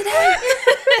sign her today.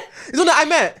 Is one that I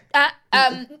met?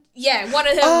 Yeah, one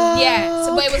of them.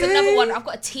 So, but it was another one. I've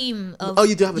got a team of... Oh,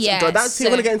 you do have a team. That team,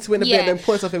 we're going to get into in a bit, and then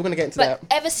point stuff, we're going to get into that.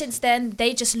 But ever since then,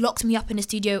 they just locked me up in the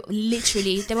studio,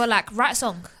 literally. They were like, write a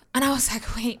song. And I was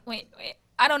like, wait.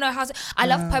 I don't know how to... I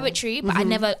love poetry, but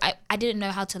I didn't know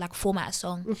how to like format a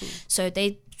song. So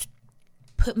they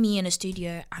put me in a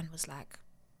studio and was like,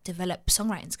 develop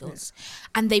songwriting skills.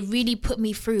 And they really put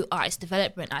me through artist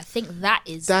development. I think that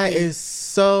is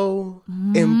so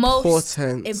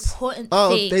important.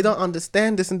 Thing. They don't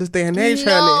understand this in this day and age.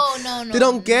 No. They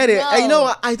don't get it. No. And you know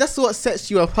what? That's what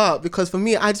sets you apart, because for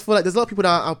me, I just feel like there's a lot of people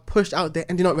that are pushed out there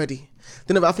and they're not ready.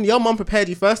 I think your mom prepared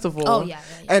you first of all. Oh yeah.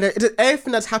 And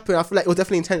everything that's happened, I feel like it was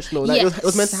definitely intentional. Like it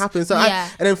was meant to happen. So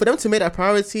and then for them to make that a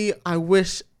priority, I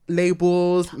wish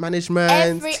labels,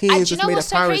 management, teams just made a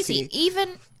priority. So crazy?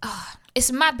 Even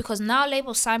it's mad because now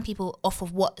labels sign people off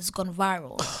of what has gone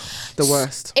viral. The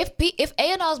worst. If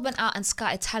A&Rs went out and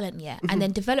scouted talent, and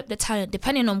then developed the talent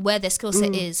depending on where their skill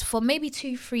set is for maybe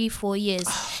 2, 3, 4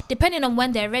 years, depending on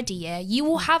when they're ready, you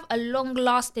will have a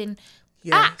long-lasting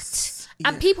act,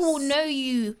 and people will know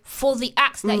you for the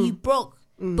act that you broke.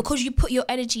 Because you put your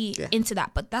energy into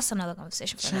that. But that's another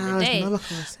conversation for another day.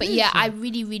 But I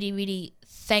really, really, really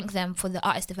thank them for the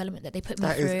artist development that they put me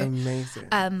through. That is amazing.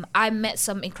 I met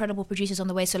some incredible producers on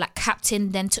the way. So like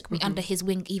Captain then took me under his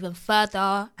wing even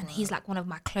further. And he's like one of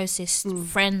my closest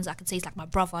friends. I can say he's like my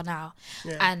brother now.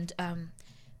 And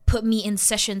put me in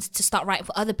sessions to start writing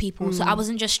for other people. So I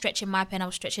wasn't just stretching my pen, I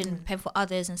was stretching pen for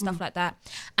others and stuff like that.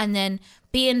 And then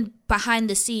being behind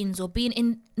the scenes or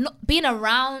being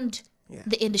around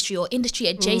the industry or industry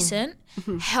adjacent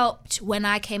helped when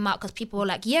I came out, because people were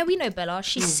like, yeah, we know Bellah,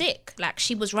 she's sick, like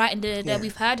she was writing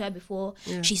we've heard her before,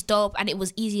 she's dope, and it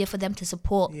was easier for them to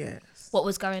support what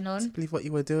was going on. Just believe what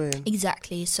you were doing.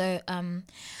 Exactly. So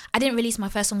I didn't release my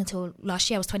first song until last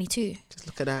year. I was 22. Just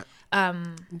look at that.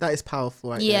 That is powerful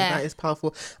right there. That is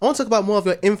powerful. I want to talk about more of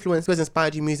your influence, what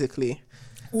inspired you musically.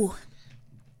 Ooh.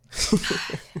 Do you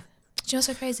know what's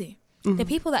so crazy? The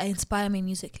people that inspire me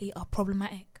musically are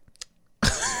problematic.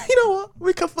 You know what?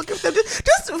 We can forgive them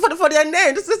just for their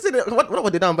name. Just listen. What were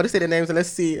they done? But just say their names and let's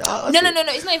see. No.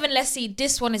 It's not even let's see.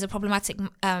 This one is a problematic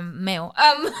male.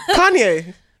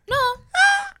 Kanye.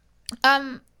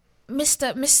 No.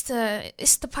 Mr.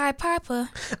 It's the Pied Piper.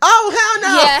 Oh hell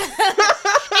no! Yeah,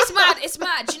 it's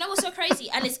mad. Do you know what's so crazy?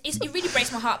 And it really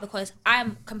breaks my heart because I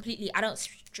don't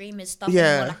stream his stuff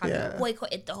anymore. Like I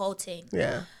boycotted the whole thing.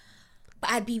 Yeah.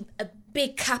 But I'd be a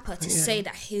big capper to say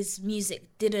that his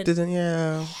music didn't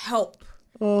help.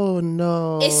 Oh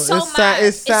no! It's so mad.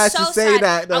 It's sad to say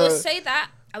that. Though. I would say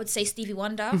that. I would say Stevie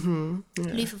Wonder,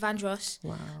 Luther Vandross,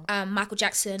 Michael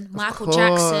Jackson,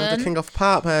 the king of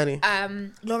pop, honey.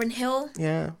 Lauryn Hill.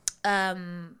 Yeah.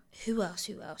 Who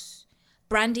else?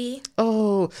 Brandy.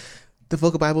 Oh, the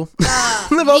Vocal Bible.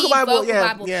 The Vocal Bible.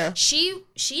 Yeah.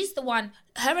 She's the one.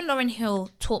 Her and Lauryn Hill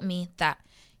taught me that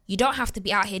you don't have to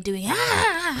be out here doing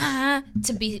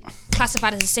to be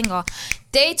classified as a singer.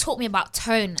 They taught me about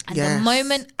tone, and the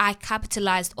moment I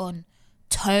capitalized on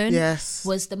tone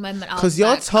was the moment I was your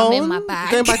like, tone, I'm in my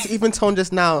bag. Going back to even tone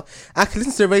just now, I can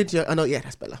listen to the radio. I know,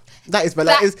 that's Bellah. That is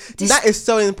Bellah. That is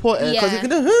so important because you can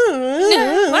do.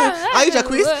 Are you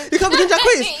Jacquees? You can't be doing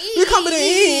Jacquees. You can't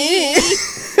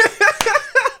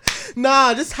be.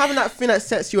 Nah, just having that thing that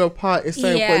sets you apart is so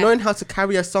important. Knowing how to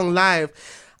carry a song live.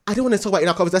 I don't want to talk about it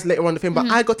now because that's later on the thing, but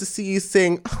I got to see you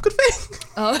sing Good Thing.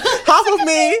 Half of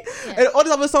Me and all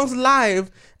the other songs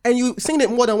live, and you sing it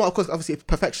more than one. Of course, obviously,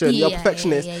 perfection. You're a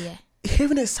perfectionist.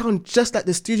 Hearing it sound just like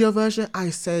the studio version,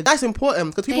 I said that's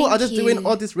important because people are just doing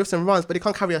all these riffs and runs, but they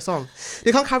can't carry a song.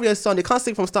 They can't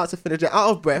sing from start to finish. They're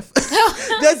out of breath.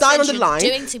 They're dying on the line.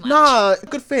 Doing too much. Nah,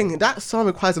 Good Thing. That song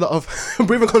requires a lot of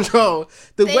breathing control.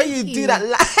 The way you do that.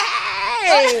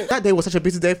 That day was such a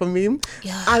busy day for me.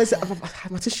 Yeah. I said, I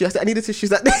had my tissue. I said, I needed tissues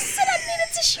that day. I said I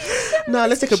needed tissues. No,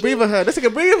 let's take a breather. Let's take a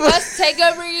breather.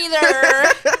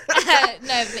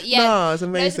 No, but yeah. No, it's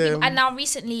amazing. And now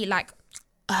recently, like,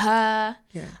 her,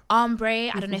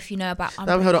 Ombre, I don't know if you know about Ombre.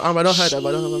 I haven't heard of Ombre. I don't heard that, but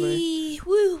I don't know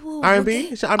about R&B?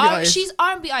 She's R&B artist? She's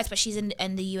R&B artist, but she's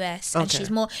in the US. Okay.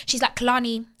 And she's like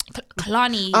Kalani.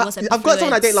 Kalani was an I've got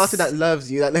someone I dated last year that loves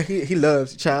you. Like he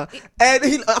loves you, child.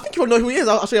 And I think you'll know who he is.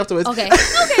 I'll show you afterwards. Okay.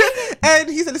 And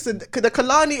he said, listen, the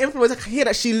Kalani influence, I can hear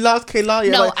that she loves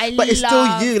Kalani. But it's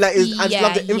still you. Like, I just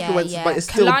love the influence, but it's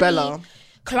still Bellah.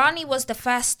 Kalani was the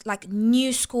first like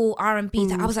new school R&B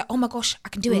that I was like, oh my gosh, I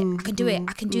can do it. I can do it.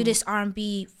 I can do this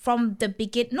R&B from the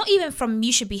beginning. Not even from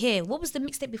You Should Be Here. What was the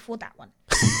mixtape before that one?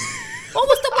 What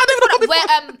was the one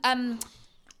where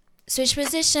switch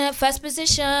position, first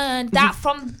position. That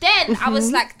from then I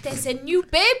was like, there's a new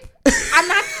babe,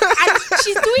 and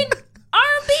she's doing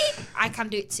R&B. I can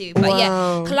do it too. But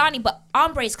Kalani. But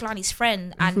Ombre is Kalani's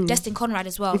friend, and Destin Conrad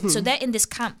as well. So they're in this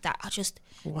camp that are just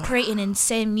creating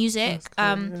insane music.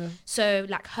 Cool, so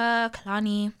like her,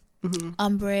 Kalani,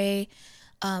 Ombre.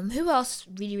 Who else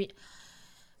really?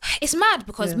 It's mad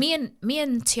because me and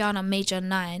Tiana Major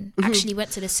 9 actually went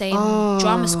to the same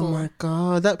drama school. Oh my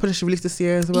god, that project she released this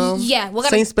year as well. Yeah, we're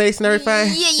same space and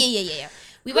everything. Yeah.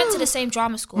 We went to the same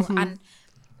drama school, and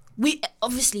we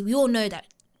all know that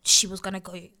she was gonna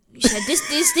go. She said, "This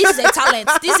is a talent.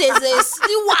 This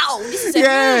is a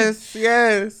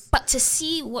yes." But to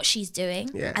see what she's doing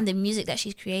and the music that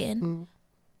she's creating,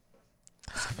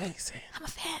 that's amazing. I'm a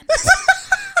fan.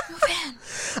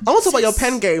 I want to talk about your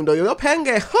pen game though. Your pen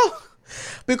game,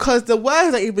 because the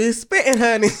words that you've been spitting,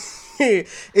 honey,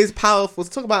 is powerful. So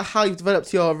talk about how you've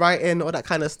developed your writing, all that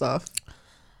kind of stuff.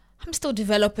 I'm still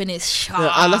developing it.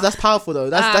 That's powerful though.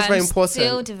 That's very important.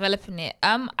 Still developing it.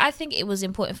 I think it was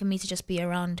important for me to just be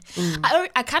around.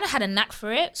 I kind of had a knack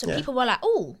for it, so people were like,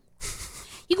 "Oh,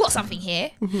 you got something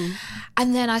here."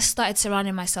 And then I started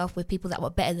surrounding myself with people that were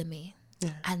better than me.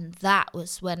 Yeah. And that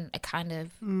was when it kind of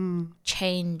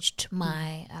changed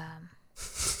my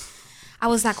I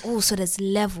was like, oh, so there's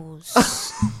levels.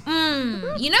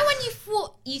 You know when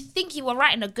you think you were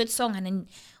writing a good song and then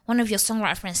one of your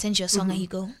songwriter friends sends you a song and you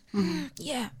go,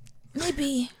 yeah,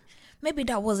 maybe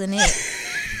that wasn't it.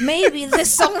 Maybe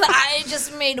this song that I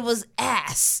just made was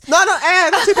ass. No, not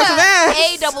ass. Not too much of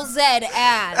ass. A-double-Z,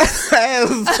 ass.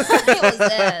 It was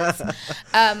ass.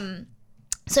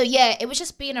 So yeah, it was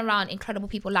just being around incredible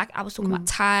people. Like I was talking about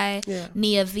Ty,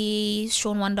 Nia V,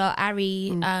 Sean Wonder,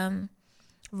 Ari,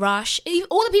 Rush,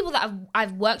 all the people that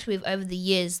I've worked with over the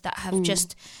years that have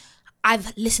just,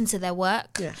 I've listened to their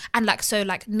work. Yeah. And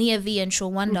like Nia V and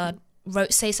Sean Wonder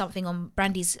wrote Say Something on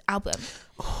Brandy's album,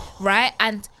 right?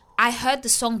 And I heard the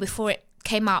song before it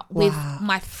came out with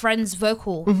my friend's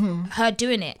vocal, her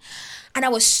doing it. And I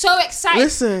was so excited.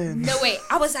 Listen. No way.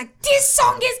 I was like, this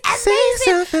song is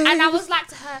amazing. And I was like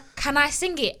to her, can I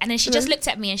sing it? And then she just looked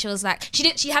at me and she was like,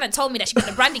 she hadn't told me that she got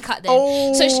the brandy cut then.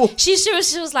 Oh. So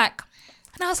she was like,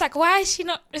 and I was like, why is she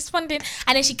not responding?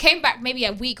 And then she came back maybe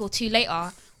a week or two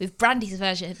later with Brandy's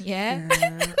version, yeah.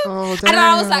 Oh, and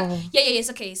I was like, yeah, it's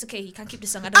okay. You can keep the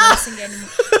song. I don't want to sing it anymore.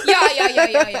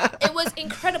 Yeah. It was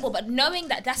incredible, but knowing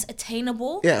that that's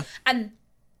attainable, and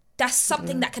that's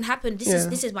something that can happen. This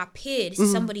is my peer. This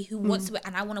is somebody who wants to,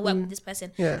 and I want to work with this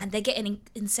person, and they're getting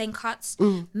insane cuts.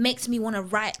 Makes me want to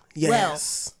write well.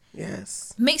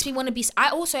 Yes. Makes me want to be. I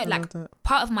also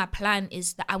part of my plan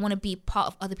is that I want to be part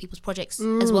of other people's projects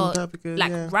as well,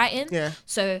 like writing. Yeah.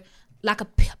 So. Like a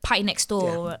Party Next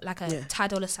Door or like a Ty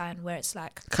Dolla Sign where it's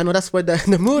like... I know that's where the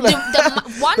moon...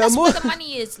 That's where the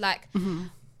money is. Like, I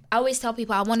always tell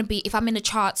people I want to be... If I'm in the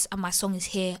charts and my song is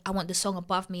here, I want the song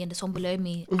above me and the song below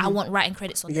me. I want writing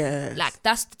credits on it. Like,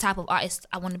 that's the type of artist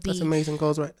I want to be. That's amazing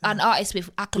goals, right? An artist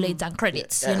with accolades and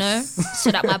credits, you know? So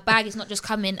that my bag is not just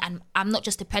coming and I'm not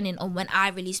just depending on when I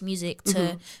release music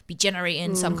to be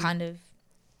generating some kind of...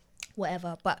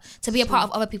 whatever, but to be a part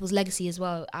of other people's legacy as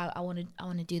well, I want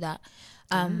to do that.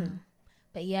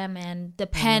 But yeah, man, the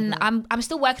pen, I'm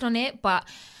still working on it, but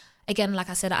again, like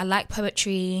I said, I like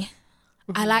poetry.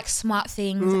 I like smart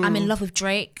things. I'm in love with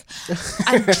Drake,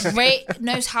 and Drake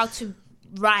knows how to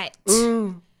write.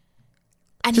 And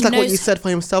just like what you said for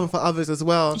himself and for others as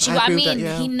well. Do you know what I mean?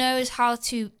 He knows how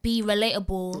to be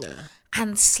relatable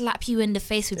and slap you in the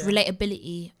face with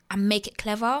relatability and make it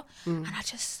clever. And I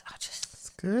just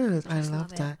good. I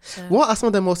love that. So, what are some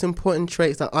of the most important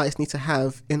traits that artists need to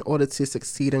have in order to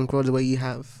succeed and grow the way you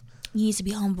have? You need to be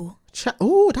humble.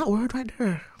 Oh, that word right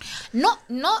there. Not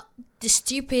the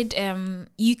stupid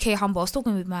UK humble. I was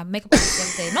talking with my makeup artist the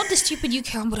other day. Not the stupid UK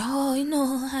humble.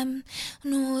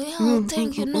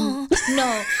 Thank you. No,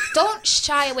 don't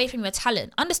shy away from your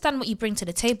talent. Understand what you bring to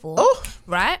the table.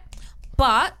 Right?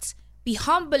 But be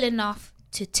humble enough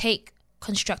to take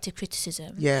constructive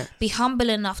criticism. Yeah. Be humble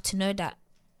enough to know that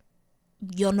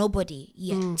you're nobody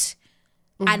yet.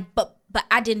 And but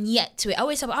adding yet to it. I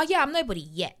always say, I'm nobody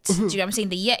yet. Do you know what I'm saying?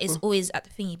 The yet is always at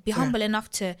the thingy. Be humble enough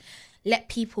to let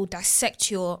people dissect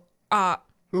your art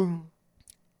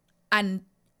and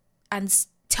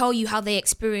tell you how they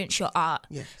experience your art.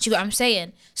 Yeah. Do you know what I'm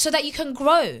saying? So that you can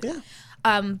grow. Yeah.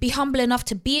 Be humble enough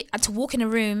to walk in a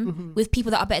room with people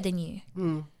that are better than you.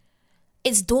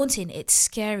 It's daunting. It's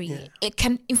scary. Yeah. It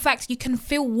can, in fact, you can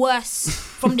feel worse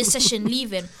from this session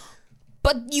leaving.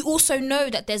 But you also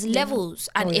know that there's levels,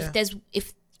 and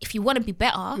if you want to be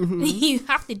better, you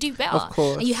have to do better, of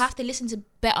course. And you have to listen to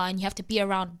better, and you have to be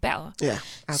around better. Yeah,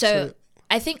 absolutely. So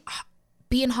I think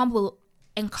being humble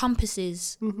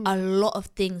encompasses a lot of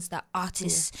things that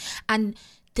artists and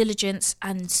diligence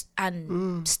and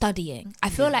studying. I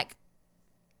feel like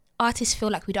artists feel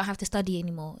like we don't have to study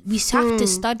anymore. We have to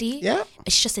study. Yeah.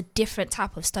 It's just a different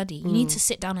type of study. You need to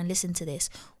sit down and listen to this.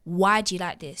 Why do you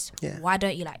like this? Yeah. Why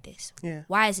don't you like this? Yeah.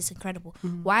 Why is this incredible?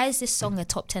 Why is this song a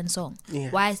top 10 song? Yeah.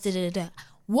 Why is da-da-da-da?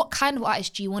 What kind of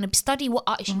artist do you want to be? Study what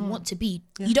artist you want to be.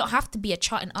 Yeah. You don't have to be a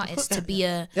charting artist to be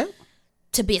a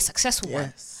successful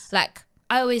one. Like,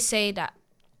 I always say that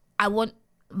I want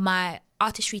my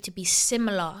artistry to be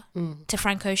similar to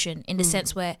Frank Ocean in the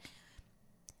sense where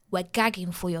we're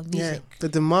gagging for your music. Yeah, the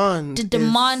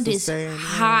demand is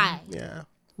high. Yeah.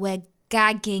 We're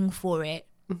gagging for it.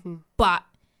 But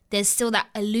there's still that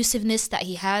elusiveness that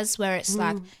he has where it's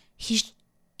like he's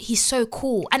so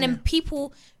cool. And then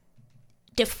people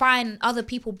define other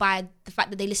people by the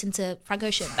fact that they listen to Frank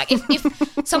Ocean. Like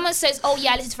if someone says, "Oh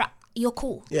yeah, I listen to Frank," you're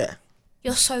cool. Yeah.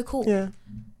 You're so cool. Yeah.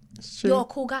 You're a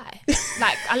cool guy.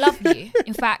 Like, I love you.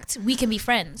 In fact, we can be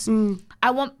friends.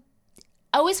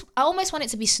 I almost want it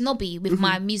to be snobby with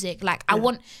my music. Like, I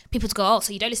want people to go, "Oh,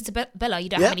 so you don't listen to Bellah? You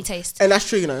don't have any taste." And that's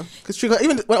true, you know. Because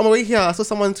even when I'm away here, I saw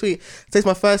someone tweet, "It's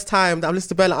my first time that I'm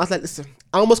listening to Bellah." I was like, listen,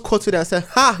 I almost called to them and said,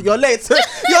 "Ha, you're late.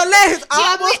 You're late."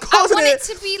 I want it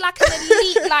to be like an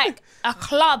elite, like a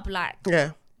club. Like,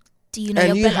 do you know?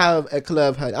 And you have a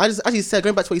club. As you said,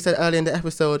 going back to what you said earlier in the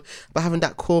episode about having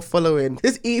that core following.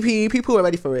 This EP, people are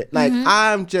ready for it. Like,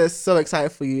 I'm just so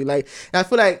excited for you. Like, and I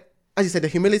feel like, as you said, the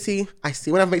humility I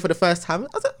see when I met you for the first time, I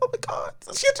was like, oh my God,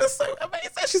 she's just so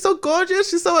amazing. She's so gorgeous.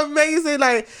 She's so amazing.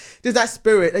 Like, there's that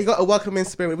spirit. You got a welcoming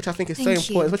spirit, which I think is so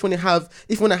important, especially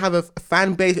if you want to have a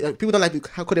fan base. Like, people don't like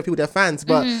how call people their fans,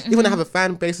 but if you want to have a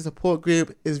fan base, a support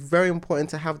group, it's very important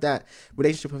to have that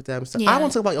relationship with them. So I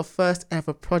want to talk about your first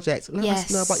ever project. Let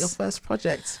us know about your first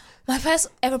project. My first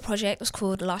ever project was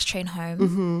called Last Train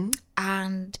Home,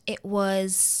 and it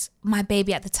was my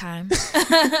baby at the time.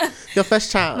 Your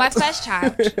first child. My first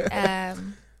child.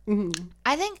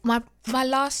 I think my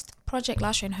last project,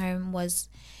 Last Train Home, was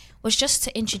just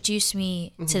to introduce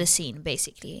me to the scene.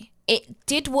 Basically, it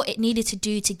did what it needed to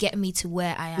do to get me to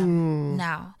where I am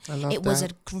now. It was a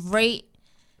great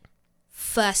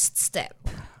first step.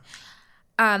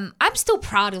 I'm still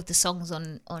proud of the songs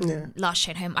on Last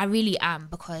Train Home. I really am,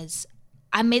 because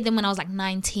I made them when I was like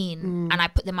 19 and I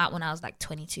put them out when I was like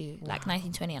 22, like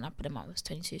 19, 20, and I put them out when I was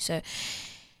 22. So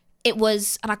it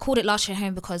was, and I called it Last Train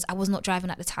Home because I was not driving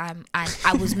at the time and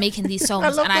I was making these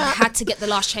songs and I had to get the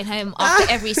last train home after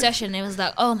every session. It was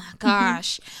like, oh my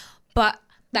gosh. But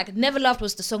like Never Loved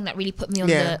was the song that really put me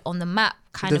on the map,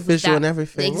 kind of the visual and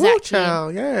everything. Exactly. Ooh,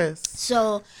 child, yes.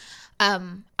 So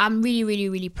I'm really, really,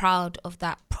 really proud of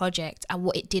that project and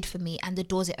what it did for me and the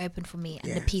doors it opened for me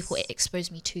and the people it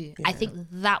exposed me to. Yeah. I think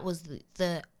that was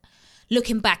the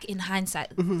looking back in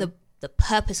hindsight, the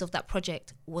purpose of that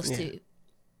project was to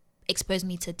expose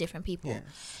me to different people.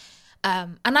 Yeah.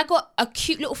 And I got a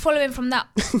cute little following from that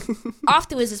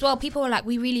afterwards as well. People were like,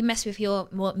 we really mess with your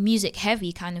more music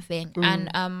heavy kind of thing.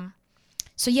 And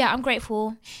so yeah, I'm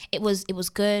grateful. It was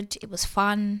good. It was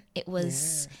fun. It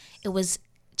was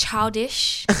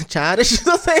childish. Childish?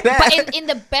 Don't say that. But in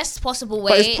the best possible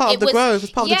way. But it's part of the growth.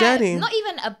 It's part of the journey. Not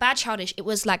even a bad childish. It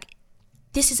was like,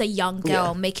 this is a young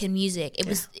girl making music.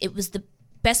 It was the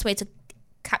best way to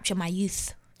capture my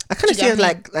youth. I kind of see it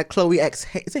like Chloe X.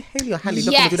 Is it Haley or Halle?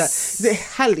 Yes. Do that. Is it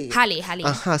Halle?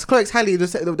 Halle. So Chloe X, Halle.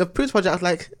 The Prudes project, I was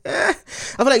like, I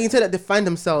feel like you can say that they find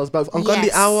themselves, but on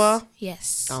Ungodly Hour.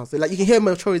 Yes. Like you can hear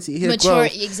maturity, you hear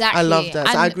growth. Exactly. I love that.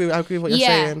 So I agree with what you're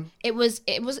saying.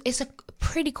 It's a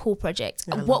pretty cool project.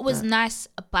 Yeah, what was nice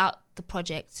about the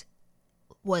project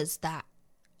was that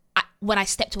when I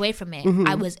stepped away from it,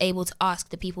 I was able to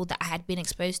ask the people that I had been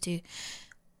exposed to,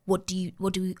 what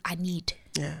do I need?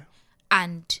 Yeah.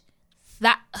 And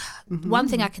that one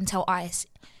thing I can tell artists,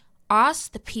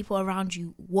 ask the people around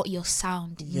you what your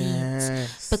sound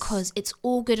needs, because it's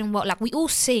all good and well. Like, we all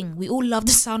sing, we all love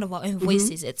the sound of our own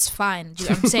voices. It's fine. Do you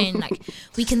know what I'm saying? Like,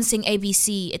 we can sing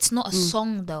ABC. It's not a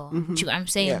song though. Do you know what I'm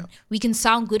saying? Yeah. We can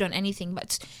sound good on anything,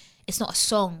 but it's not a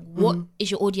song. What is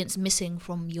your audience missing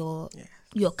from your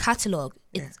catalog?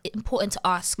 It's important to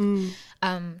ask.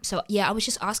 So yeah, I was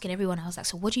just asking everyone. I was like,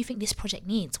 so what do you think this project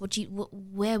needs?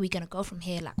 Where are we gonna go from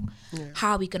here? Like,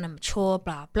 how are we gonna mature?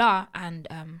 Blah blah. And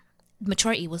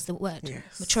maturity was the word.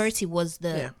 Yes. Maturity was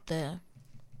the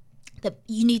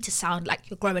you need to sound like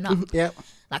you're growing up.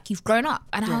 Like you've grown up.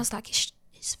 And I was like,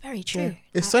 it's very true. Yeah.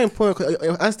 It's so important,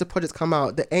 because as the projects come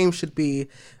out, the aim should be,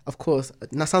 of course,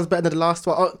 that sounds better than the last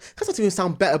one. It doesn't even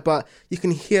sound better, but you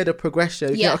can hear the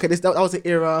progression. Yeah. Okay, that was the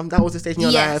era, that was the stage in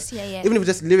your life. Yeah. Even if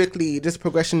it's just lyrically, just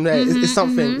progression there, it's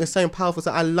something. It's so powerful.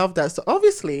 So I love that. So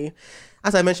obviously,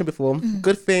 as I mentioned before,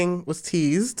 Good Thing was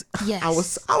teased. Yes. I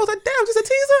was like, damn, just a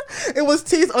teaser? It was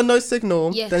teased on No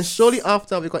Signal. Yes. Then shortly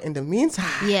after, we got In the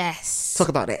Meantime. Yes. Talk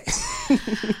about it.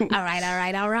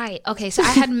 All right. Okay, so I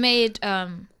had made...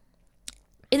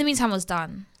 In the Meantime was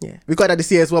done. Yeah. We got that this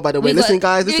year as well, by the way. Listen,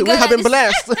 guys, we have been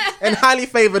blessed and highly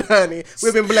favoured, honey.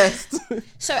 We've been blessed.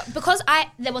 So because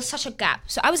there was such a gap.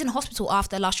 So I was in hospital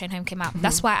after Last Train Home came out.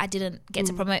 That's why I didn't get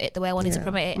to promote it the way I wanted to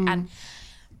promote it. And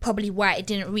probably why it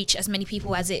didn't reach as many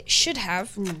people as it should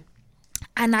have.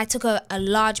 And I took a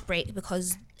large break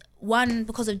because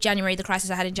of January, the crisis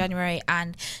I had in January,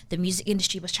 and the music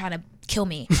industry was trying to kill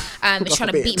me. It's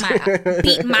trying to beat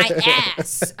my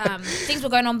ass. Things were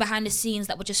going on behind the scenes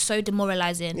that were just so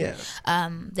demoralizing.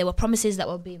 There were promises that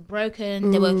were being broken.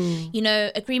 There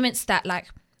were, agreements that like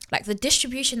the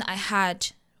distribution that I had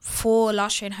for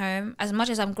Last Train Home, as much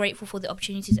as I'm grateful for the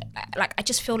opportunities, like I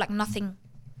just feel like nothing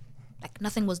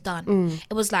was done.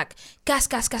 It was like gas.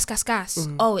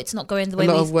 Oh, it's not going the way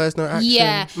a lot of words, no action.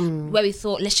 Yeah, where we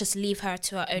thought, let's just leave her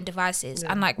to her own devices.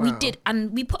 And we did,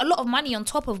 and we put a lot of money on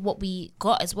top of what we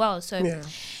got as well. So it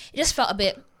just felt a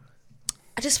bit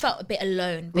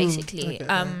alone, basically.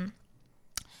 And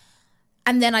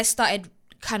then I started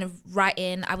kind of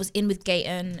writing. I was in with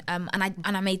Gayton, and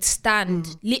I made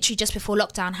Stand literally just before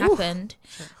lockdown happened.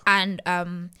 And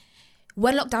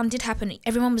when lockdown did happen,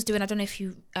 everyone was doing, I don't know if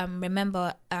you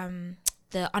remember,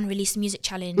 the Unreleased Music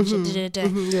Challenge.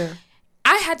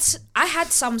 I had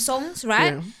some songs,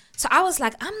 right? Yeah. So I was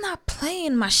like, I'm not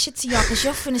playing my shit to y'all because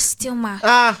y'all finna steal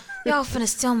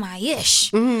my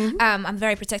ish. I'm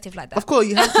very protective like that. Of course,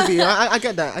 you have to be. I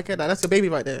get that. That's your baby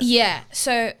right there. Yeah.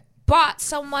 So, but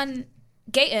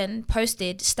Gayton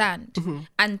posted Stand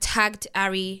and tagged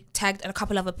Ari, tagged a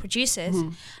couple other producers,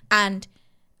 and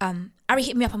Ari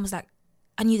hit me up and was like,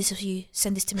 I knew this was you.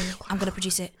 Send this to me. I'm going to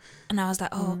produce it. And I was like,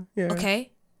 oh,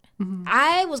 okay.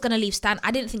 I was going to leave Stand.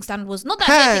 I didn't think Stand was, not that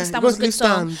I didn't think Stand was a good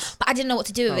song, but I didn't know what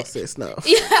to do with it. Sis, no.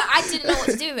 Yeah, I didn't know what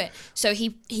to do with it. So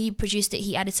he produced it.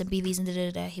 He added some BVs and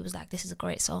da-da-da-da. He was like, this is a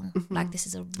great song. Like, this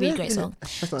is a really great song.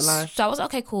 That's not a lie. So I was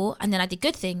like, okay, cool. And then I did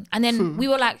Good Thing. And then we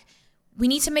were like, we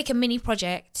need to make a mini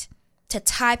project to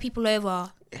tie people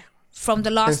over from the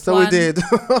last one we did.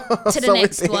 to the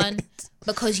next one,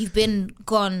 because you've been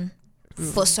gone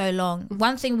for so long.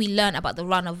 One thing we learned about the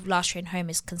run of Last Train Home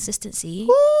is consistency.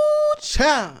 Ooh,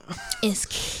 child. Is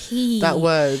key. That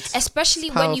word. Especially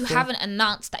when you haven't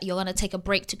announced that you're going to take a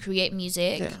break to create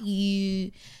music.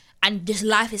 And this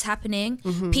life is happening.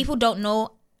 People don't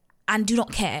know and do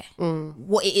not care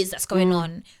what it is that's going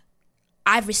on.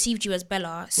 I've received you as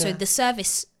Bellah, so the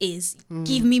service is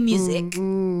give me music.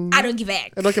 I don't give a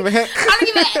heck. I don't give a heck. I don't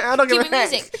give a heck. I don't give me a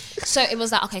heck. music. So it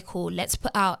was like, okay, cool. Let's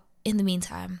put out In the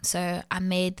Meantime. So I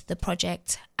made the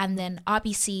project, and then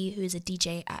RBC, who is a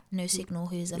DJ at No Signal,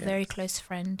 who is a very close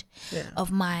friend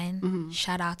of mine.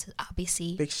 Shout out to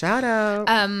RBC. Big shout out.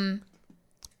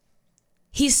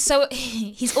 He's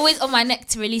always on my neck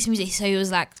to release music. So he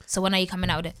was like, so when are you coming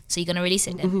out with it? So you're going to release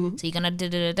it then? So you're going to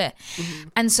da-da-da-da.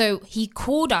 And so he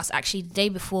called us actually the day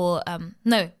before, a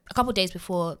couple of days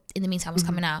before In the Meantime was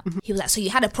coming out. He was like, so you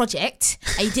had a project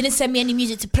and you didn't send me any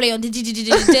music to play on.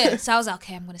 So I was like,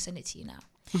 okay, I'm going to send it to you now.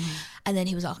 And then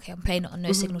he was like, okay, I'm playing it on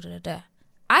No Signal.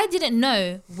 I didn't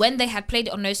know when they had played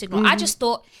it on No Signal. I just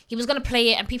thought he was going to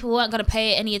play it and people weren't going to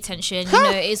pay it any attention. You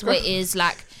know, it is what it is,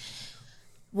 like,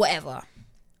 whatever.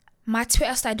 My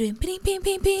Twitter started doing ping, ping,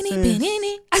 ping, ping, ping,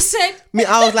 ping. I said,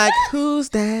 I was like, who's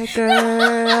that girl?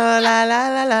 La la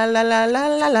la la la la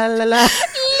la la la la.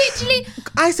 Literally.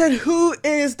 I said, who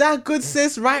is that good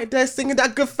sis right there singing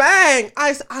that good thing?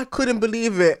 I couldn't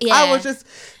believe it. Yeah. I was just,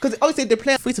 because obviously they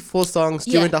play 3 to 4 songs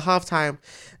during the halftime.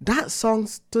 That song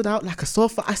stood out like a sore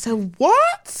thumb. I said,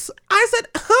 what? I said,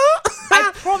 huh?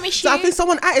 I promise you. So I think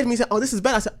someone added me and said, oh, this is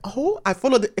better. I said, oh, I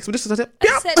followed the expeditions. I said,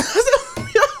 yep.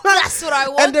 That's what I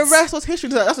want. And the rest was history.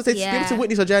 That's what I said. To be able to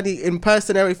witness your journey in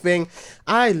person, everything.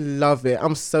 I love it.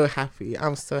 I'm so happy.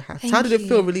 Thank How did it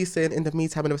feel releasing In the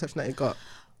Meantime and the reception that it got?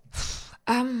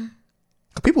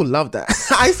 People love that.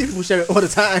 I see people share it all the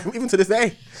time, even to this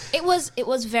day. It was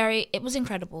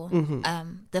incredible.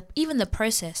 Even the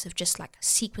process of just like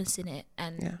sequencing it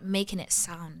and making it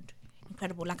sound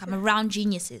incredible. Like, I'm around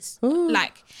geniuses.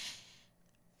 Like,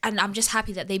 and I'm just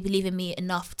happy that they believe in me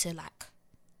enough to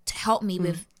help me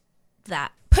with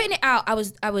that. Putting it out, I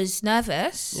was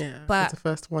nervous. Yeah, but it's the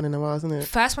first one in a while, isn't it?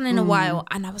 First one in a while,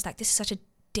 and I was like, this is such a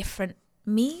different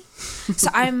me. So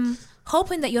I'm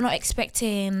hoping that you're not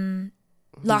expecting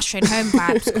Last Train Home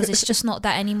vibes, because it's just not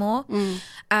that anymore.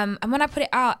 And when I put it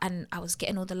out and I was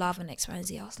getting all the love and X, Y, and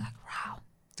Z, I was like, wow.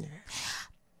 Yeah.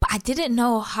 But I didn't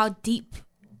know how deep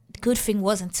Good Thing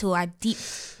was until the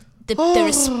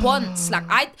response. Like,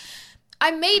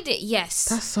 I made it, yes.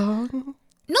 That song.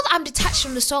 Not that I'm detached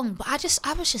from the song, but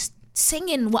I was just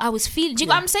singing what I was feeling. Do you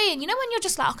know what I'm saying? You know when you're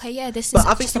just like, okay, yeah, this is. But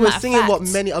I think you were singing what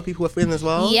many other people were feeling as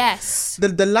well. Yes.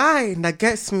 The line that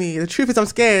gets me, the truth is I'm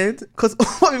scared, because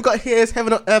what we've got here is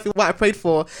heaven on earth is what I prayed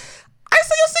for. I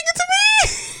said, you're singing to me.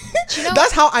 Do you know?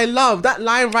 That's how I love. That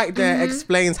line right there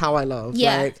explains how I love.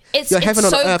 Yeah. Like, it's heaven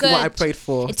on earth is what I prayed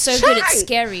for. It's so good, it's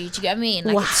scary. Do you get what I mean?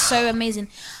 Like, it's so amazing.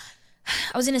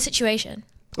 I was in a situation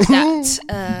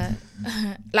that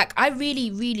like, I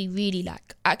really, really, really,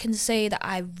 like, I can say that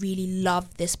I really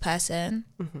love this person.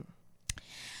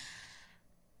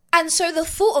 And so the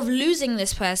thought of losing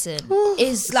this person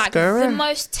is like the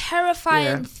most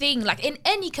terrifying thing, like, in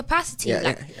any capacity,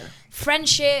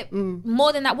 friendship,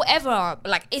 more than that, whatever.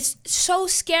 Like, it's so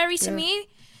scary to me.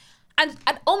 And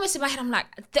almost in my head, I'm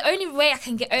like, the only way I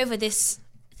can get over this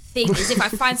thing is if I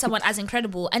find someone as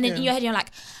incredible. And then in your head, you're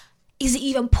like, is it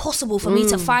even possible for me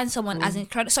to find someone as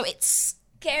incredible? So it's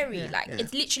scary.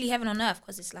 It's literally heaven on earth,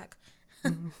 because it's like,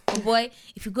 oh boy,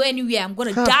 if you go anywhere, I'm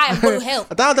gonna die. I'm going to hell.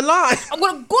 Down the line. I'm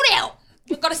gonna go to hell.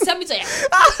 You're gonna send me to hell.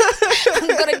 I'm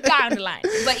gonna die on the line.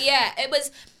 But yeah, it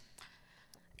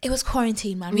was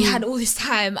quarantine, man. We had all this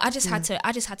time. I just had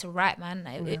to write, man.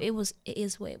 It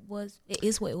is what it was. It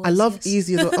is what it was. I love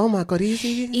Easy as well. Oh my god,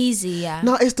 Easy. Easy, yeah.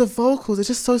 No, it's the vocals. It's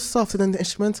just so soft, and then the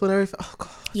instrumental and everything. Oh god.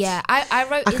 Yeah, I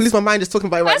wrote. I can lose my mind just talking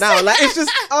about it right now. Like, it's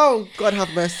just, oh god, have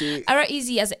mercy. I wrote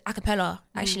Easy as a cappella.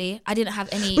 Actually, I didn't have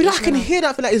any. But I can hear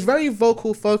that. I feel like it's very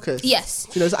vocal focused. Yes.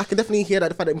 You know, so I can definitely hear that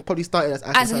the fact that it probably started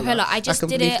as a cappella. I just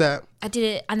did it. I did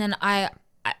it, and then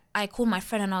I called my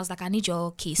friend and I was like, I need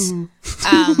your keys.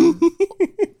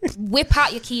 Whip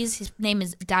out your keys. His name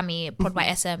is Dami, prod by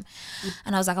SM.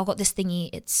 And I was like, I've got this thingy.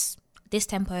 It's this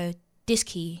tempo, this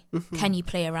key, can you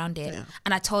play around it? Yeah.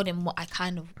 And I told him what I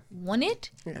kind of wanted,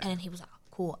 Yeah. and then he was like,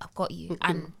 cool, I've got you.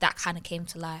 And that kind of came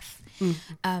to life.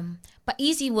 But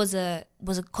Easy was a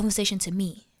conversation to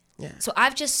me. Yeah. So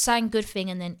I've just sang Good Thing,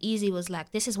 and then Easy was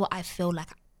like, this is what I feel like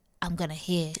I'm gonna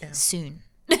hear soon.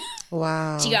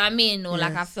 Wow. Do you get what I mean? Or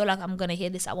like, I feel like I'm gonna hear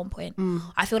this at one point.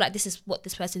 I feel like this is what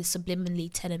this person is subliminally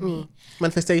telling me.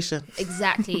 Manifestation.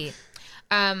 Exactly.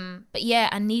 But yeah,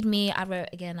 I Need Me, I wrote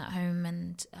again at home,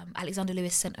 and Alexander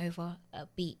Lewis sent over a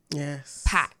beat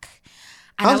pack.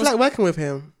 And I was like working with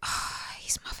him.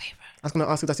 He's my favorite. I was going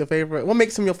to ask if that's your favorite. What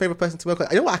makes him your favorite person to work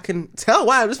with? You know what? I can tell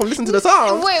why. I just want to listen to the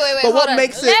song. Wait. But what on.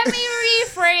 makes Let me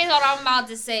rephrase what I'm about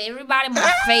to say. Everybody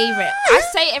my favorite. I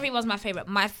say everyone's my favorite.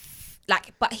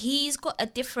 But he's got a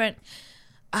different...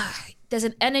 there's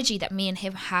an energy that me and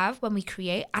him have when we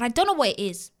create. And I don't know what it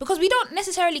is. Because we don't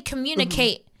necessarily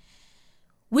communicate.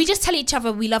 We just tell each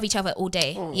other we love each other all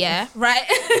day. Yeah, right?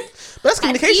 But that's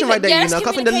communication right there, you know.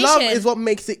 I think the love communication. is what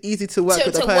makes it easy to work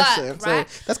with a person. Work, right?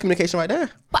 So that's communication right there.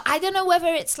 But I don't know whether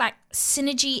it's like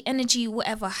synergy, energy,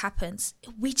 whatever happens.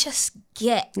 We just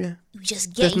get each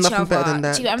There's other. nothing better than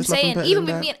that. Do you know what I'm There's nothing saying? better Even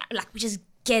than with that. me, like, we just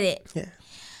get it. Yeah.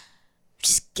 We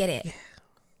just get it. Yeah.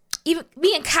 Even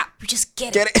me and Cap, we just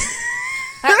get Get it. it.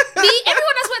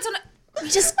 Everyone else went on. We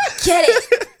just get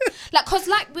it. Like, cause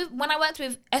when I worked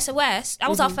with SOS, that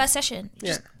was our first session. We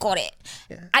just got it.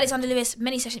 Yeah. Alexander Lewis,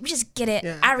 many sessions, we just get it.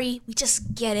 Yeah. Ari, we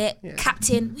just get it. Yeah.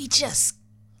 Captain, we just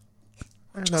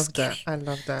I love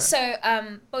that. So,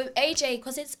 but with AJ,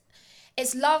 because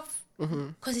it's love,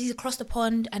 because he's across the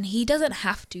pond and he doesn't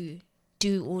have to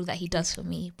do all that he does for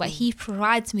me, but he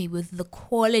provides me with the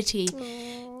quality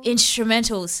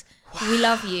instrumentals. Wow. We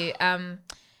love you.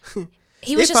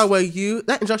 He was if I were you,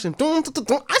 that introduction,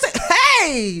 I said,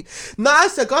 hey! No, I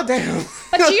said, goddamn.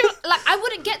 But do you, like, I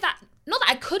wouldn't get that. Not that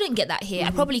I couldn't get that here. I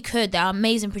probably could. There are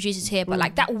amazing producers here. But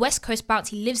like that West Coast bounce,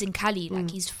 he lives in Cali. Like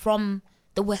he's from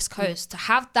the West Coast. To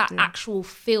have that actual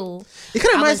feel. It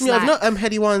kind of reminds me of, not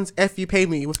Heady One's F You Pay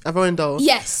Me with Avondo.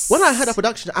 Yes. When I heard that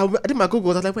production, I did my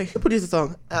Googles. I was like, wait, who produced the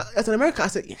song? As in America, I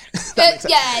said, yeah. That makes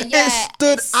sense. Yeah. It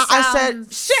stood, I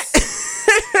said, shit.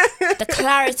 The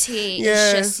clarity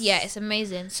is just, it's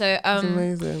amazing. So, it's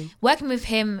amazing. Working with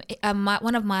him,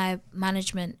 one of my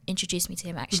management introduced me to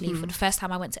him actually for the first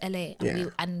time I went to LA,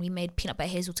 and we made Peanut Butter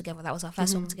Hazel together. That was our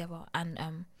first song together,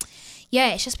 and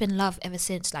it's just been love ever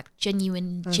since. Like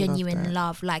genuine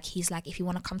love. Like he's like, if you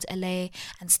want to come to LA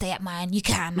and stay at mine, you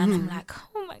can. And I'm like,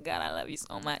 oh my god, I love you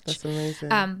so much. That's amazing.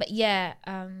 But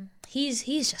he's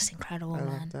just incredible,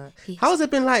 man. How has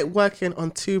it been like working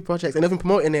on two projects and even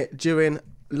promoting it during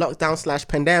lockdown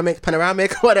 /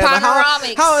 panoramic, whatever?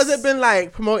 How has it been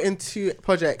like promoting two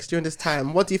projects during this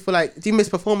time? What do you feel like? Do you miss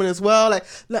performing as well? Like,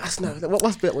 let us know. Like,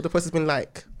 what the process been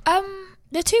like?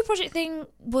 The two project thing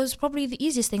was probably the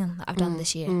easiest thing that I've done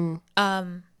this year.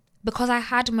 Because I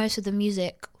had most of the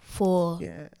music for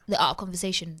the Art of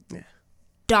Conversation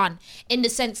done, in the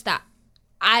sense that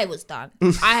I was done.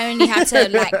 I only had to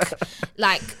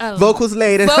vocals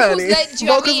laid. Do you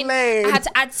know what I mean? Laid. I had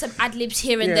to add some ad libs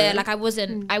here and there. Like I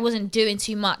wasn't doing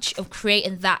too much of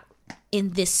creating that in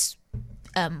this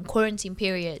quarantine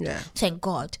period. Yeah. Thank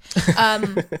God.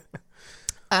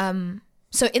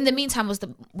 So in the meantime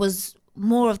was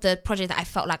more of the project that I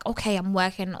felt like, okay, I'm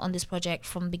working on this project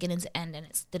from beginning to end, and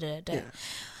it's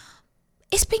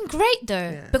It's been great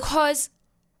though, because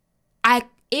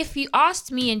if you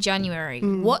asked me in January,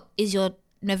 what is your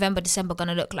November, December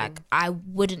gonna look like, I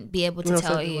wouldn't be able to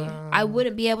tell you. I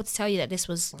wouldn't be able to tell you that this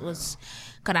was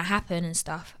gonna happen and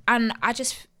stuff. And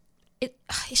it's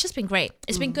just been great.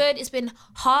 It's been good. It's been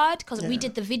hard because we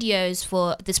did the videos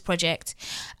for this project.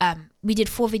 We did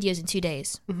 4 videos in 2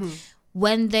 days.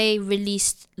 When they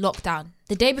released Lockdown,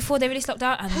 the day before they released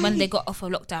Lockdown, and when they got off of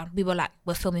Lockdown, we were like,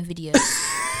 we're filming videos.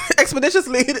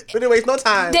 Expeditiously, didn't waste no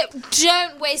time.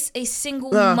 Don't waste a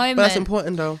single moment. But that's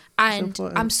important though. And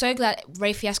I'm so glad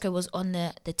Ray Fiasco was on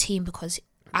the team, because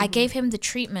I gave him the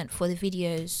treatment for the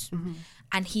videos,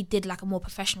 and he did like a more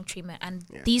professional treatment. And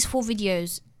these 4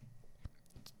 videos,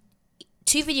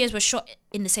 2 videos were shot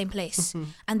in the same place,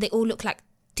 and they all look like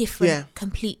different,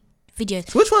 complete videos.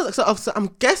 So which one? So I'm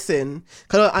guessing,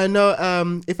 because I know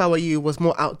If I Were You was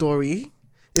more outdoory,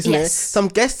 isn't it? So I'm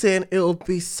guessing it will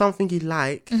be something you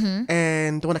like,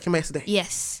 and the one that came out yesterday.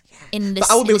 Yes. In the, but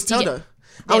I won't be able to tell though.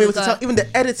 I won't be able to tell. Even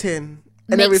the editing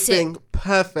and makes everything,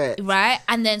 perfect. Right?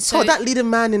 And then so that leading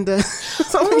man in the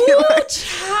something ooh, you like.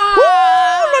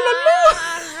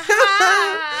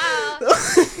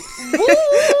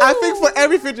 I think for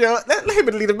every video, let him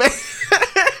be the leading man.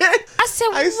 I said,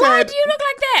 why do you look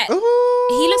like that? Ooh,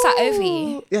 he looks like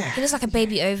Ovi. Yeah. He looks like a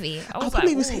baby Ovi. I was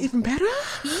probably was even better.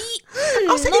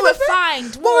 more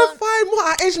refined. More refined, more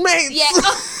our age mates. Yeah.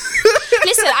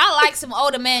 Listen, I like some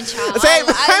older men, child.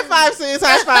 High five, sis.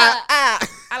 High five.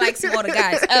 I like some older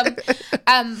guys.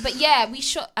 But yeah, we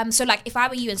shot. So like, if I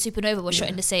were you and Supernova were shot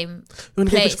in the same You want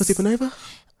to place. get for Supernova?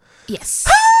 Yes.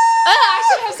 I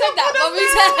should have said that, but we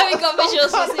got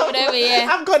visuals for Supernova. Yeah,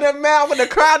 I'm gonna melt with the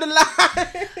crowd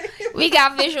alive. we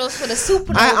got visuals for the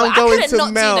Supernova. I'm going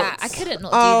to melt. Do that. I couldn't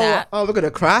not do that. Oh, we're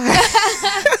gonna cry.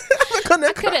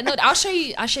 I couldn't not. I'll show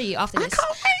you after this.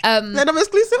 Then I'm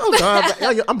exclusive. Oh God,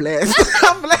 I'm blessed.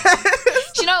 I'm blessed.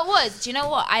 Do you know what it was? Do you know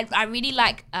what? I really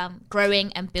like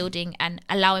growing and building and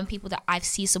allowing people that I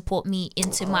see support me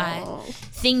into my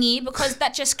thingy, because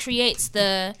that just creates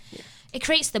the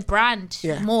brand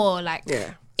more. Like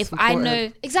if I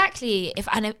know exactly, if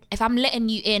I'm letting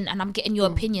you in and I'm getting your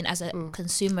opinion as a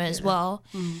consumer as well.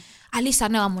 At least I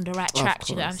know I'm on the right track.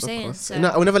 Do you know what I'm saying? So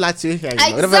no, we'll never lie to you here.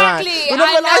 Exactly. We'll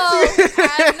never lie to you.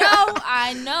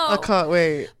 I know. I can't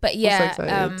wait. But yeah,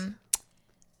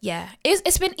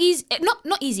 it's been easy.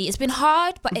 Not easy. It's been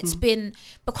hard, but it's been,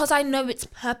 because I know it's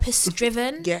purpose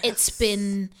driven. It's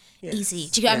been easy.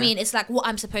 Do you get what I mean? It's like what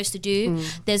I'm supposed to do.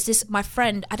 There's this, my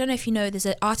friend, I don't know if you know, there's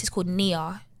an artist called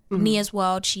Nia. Nia's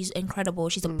World. She's incredible.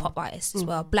 She's a pop artist as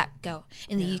well, black girl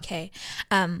in the UK.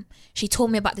 She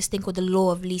told me about this thing called the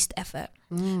law of least effort,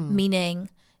 meaning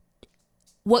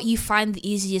what you find the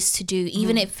easiest to do,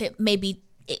 even if it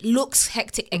looks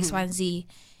hectic, X, Y, and Z,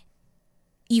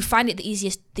 you find it the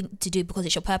easiest thing to do because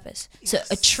it's your purpose. So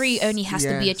a tree only has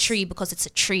to be a tree because it's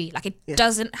a tree. Like it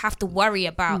doesn't have to worry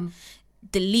about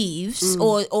the leaves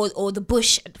or the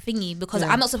bush thingy, because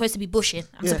I'm not supposed to be bushing.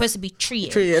 I'm supposed to be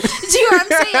treeing. Do you know what I'm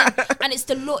saying? And it's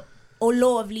the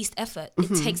law of least effort.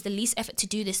 It takes the least effort to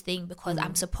do this thing because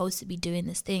I'm supposed to be doing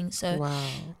this thing. So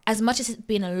as much as it's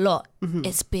been a lot,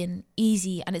 it's been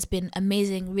easy, and it's been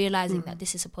amazing realizing that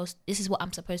this is what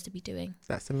I'm supposed to be doing.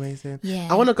 That's amazing. Yeah.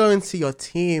 I want to go into your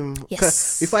team.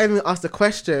 Yes. Before I even ask the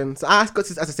question, so I got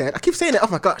to, as I said, I keep saying it, oh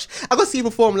my gosh, I got to see you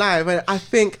perform live, and I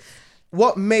think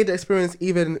what made the experience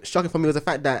even shocking for me was the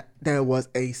fact that there was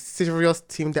a serious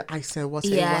team that I said was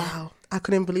wow. I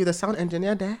couldn't believe the sound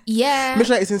engineer there. Yeah. Make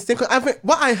sure that it's in sync. I think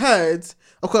what I heard,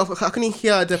 of course, I couldn't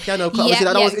hear the piano, because obviously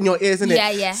that was in your ears, isn't it?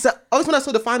 Yeah. So obviously when I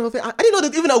saw the final of it, I didn't know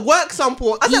there's even a work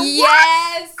sample. I said, yes.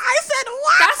 What? I said,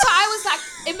 what? That's what I was like.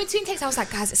 In between takes, I was like,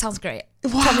 guys, it sounds great.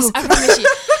 Wow. I promise you.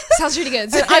 It sounds really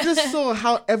good. And I just saw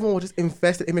how everyone was just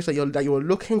invested in making sure that you were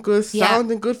looking good,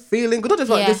 sounding good, feeling good. Not just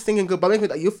like just singing good, but making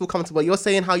that you feel comfortable. You're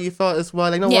saying how you felt as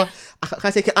well. Like, you know what? Can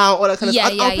I take it out? All that kind of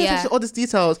stuff. I'll pay attention to all these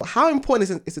details. But how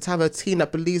important is it to have a team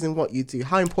that believes in what you do?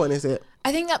 How important is it?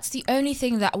 I think that's the only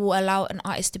thing that will allow an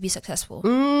artist to be successful.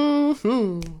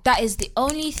 That is the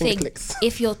only thing.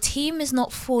 If your team is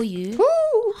not for you,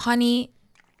 honey,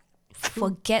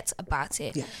 forget about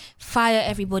it. Fire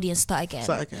everybody and start again.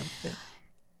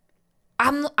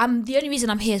 I'm the only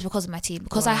reason I'm here is because of my team,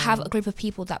 because I have a group of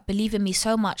people that believe in me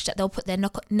so much that they'll put their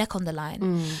neck on the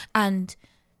line. And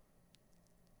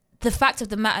the fact of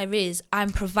the matter is, I'm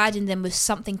providing them with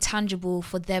something tangible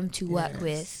for them to work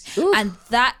with. And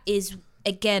that is,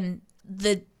 again,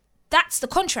 that's the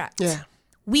contract.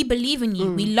 We believe in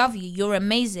you. We love you. You're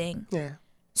amazing.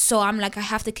 So I'm like, I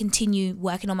have to continue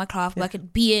working on my craft,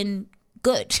 being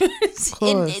good.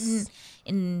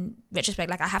 in retrospect,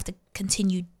 like I have to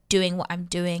continue doing what I'm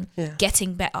doing,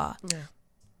 getting better,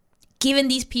 giving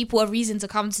these people a reason to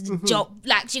come to the job.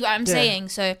 Like, do you know what I'm saying?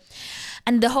 So,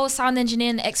 and the whole sound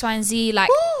engineering, the X, Y, and Z, like,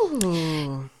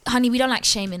 honey, we don't like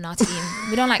shame in our team.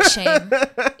 We don't like shame.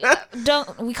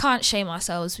 We can't shame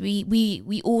ourselves.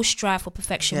 We all strive for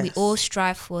perfection. We all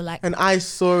strive for like. And I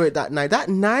saw it that night. That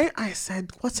night, I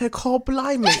said, "What a call,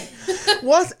 blimey!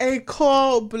 What a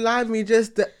call, blimey!"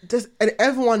 Just and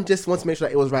everyone just wants to make sure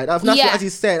that it was right. As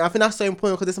you said, I think that's so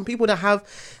important, because there's some people that have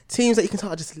teams that you can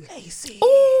tell are just lazy.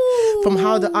 From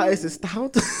how the artist is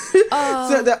styled.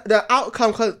 So the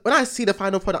outcome, because when I see the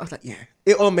final product, I was like, yeah,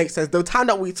 it all makes sense. The time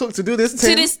that we took to do this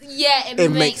thing,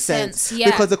 it makes sense.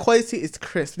 Yeah. Because the quality is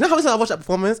crisp. You know how many times I've watched that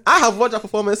performance? I have watched that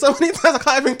performance so many times I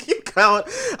can't even keep count.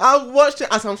 I've watched it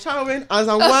as I'm showering, as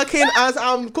I'm working, as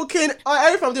I'm cooking.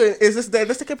 Everything I'm doing is just there.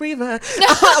 Let's take a breather.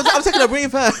 I'm taking a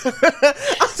breather.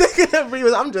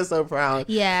 I'm just so proud.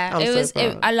 Yeah,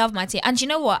 I love my team. And you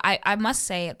know what? I must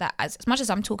say that as much as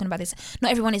I'm talking about this,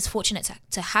 not everyone is fortunate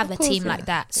to have a team like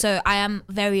that. So I am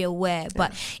very aware.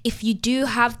 But if you do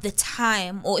have the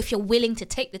time, or if you're willing to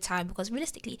take the time, because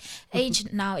realistically,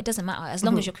 age now, it doesn't matter as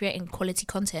long as you're creating quality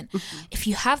content. If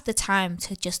you have the time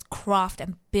to just craft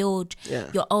and build build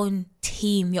your own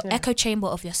team, your echo chamber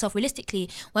of yourself. Realistically,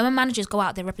 when my managers go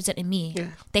out there representing me,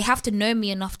 they have to know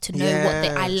me enough to know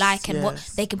what I like and what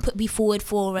they can put me forward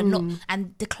for and not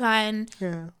and decline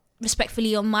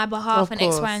respectfully on my behalf and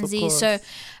X, Y, and Z. So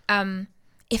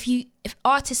if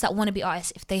artists that want to be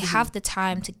artists, if they have the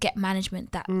time to get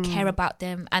management that care about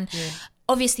them, and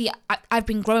obviously I've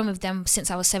been growing with them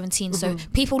since I was 17, so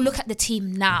people look at the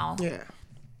team now.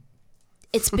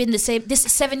 It's been the same. This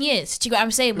is 7 years. Do you get what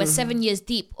I'm saying? We're 7 years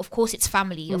deep. Of course, it's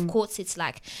family. Of course, it's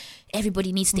like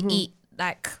everybody needs to eat.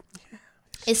 Like,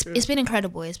 it's been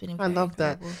incredible. It's been incredible. I love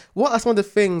that. What are some of the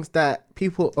things that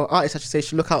people or artists, I should say,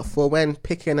 should look out for when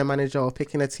picking a manager or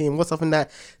picking a team? What's something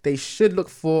that they should look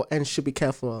for and should be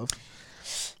careful of?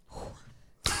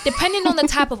 Depending on the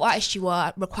type of artist you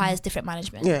are, requires different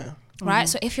management. Yeah. Right.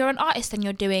 So if you're an artist and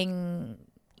you're doing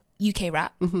UK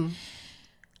rap.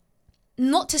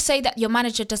 Not to say that your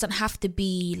manager doesn't have to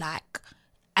be like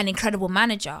an incredible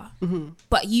manager,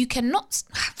 but you cannot.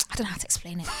 I don't know how to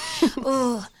explain it.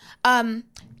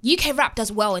 UK rap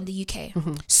does well in the UK,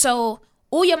 so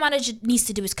all your manager needs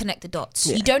to do is connect the dots.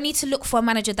 You don't need to look for a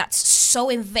manager that's so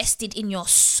invested in your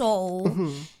soul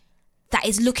that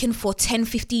is looking for 10,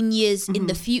 15 years in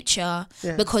the future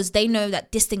because they know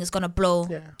that this thing is gonna blow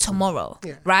tomorrow,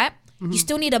 right? You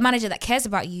still need a manager that cares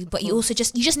about you, but you also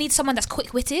just need someone that's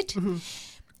quick-witted.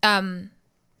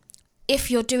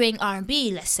 If you're doing R&B,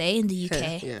 let's say in the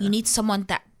UK, you need someone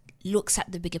that looks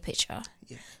at the bigger picture.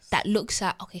 That looks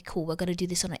at, okay, cool, we're gonna do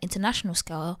this on an international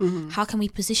scale. How can we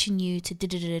position you to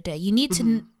da-da-da-da-da? You need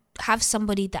to have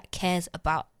somebody that cares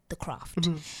about the craft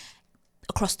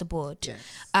across the board.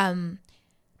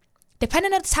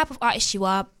 Depending on the type of artist you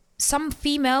are, some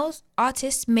female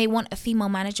artists may want a female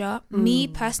manager. Me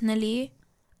personally,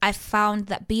 I found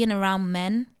that being around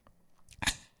men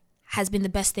has been the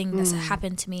best thing that's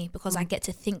happened to me because I get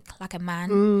to think like a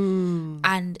man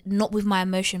and not with my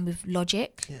emotion, with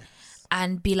logic,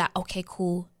 and be like, okay,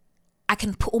 cool. I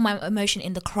can put all my emotion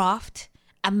in the craft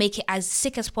and make it as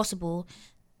sick as possible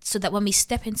so that when we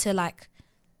step into like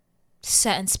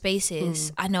certain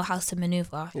spaces, I know how to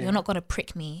maneuver. You're not going to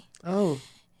prick me.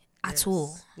 At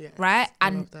all, right?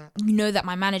 And you know that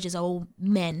my managers are all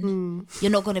men. You're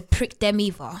not going to prick them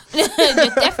either. You're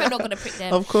definitely not going to prick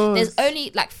them. Of course. There's only,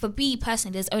 like, for me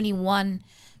personally, there's only one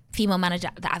female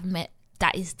manager that I've met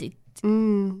that is the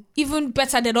even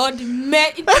better than all the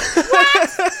men.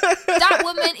 That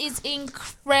woman is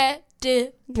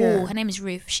incredible. Her name is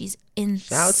Ruth. She's insane.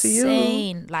 Shout out to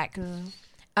you. Like,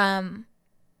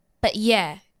 but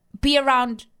yeah,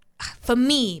 for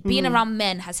me, being around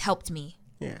men has helped me.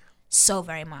 So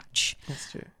very much.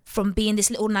 That's true. From being this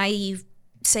little naive,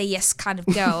 say yes kind of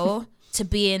girl to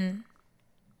being,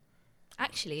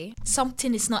 actually,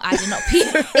 something is not adding up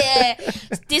here.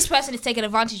 This person is taking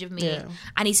advantage of me.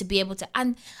 I need to be able to,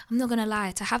 and I'm not gonna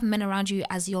lie, to have men around you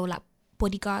as your like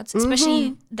bodyguards,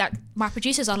 especially that my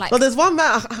producers are like. Well, there's one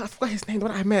man, I forgot his name, the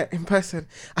one I met in person.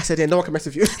 I said, no one can mess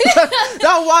with you.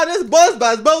 That one is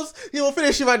boss, he will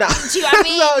finish you right now. Do you know what I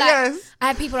mean? So, like, yes. I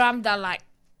have people around that like,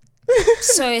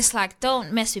 so it's like,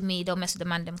 don't mess with me, don't mess with the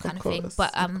mandem kind of thing.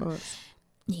 But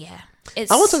yeah,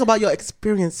 I want to talk about your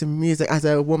experience in music as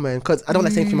a woman, because I don't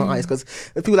like saying female artist,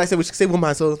 because people like say we should say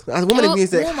woman. So as a woman in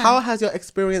music, how has your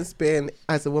experience been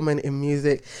as a woman in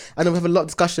music? I know we have a lot of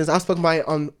discussions. I've spoken about it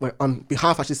on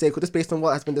behalf, I should say, because just based on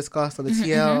what has been discussed on the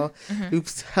TL.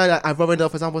 We've heard that I've Robin, for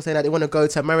example, saying that they want to go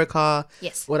to America,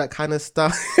 all that kind of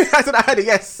stuff. I said I heard it.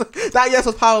 Yes, that yes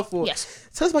was powerful. Yes.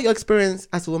 Tell us about your experience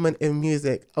as a woman in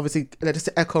music. Obviously, just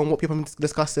to echo on what people are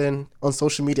discussing on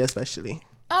social media, especially.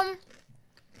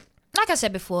 Like I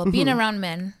said before, being around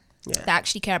men that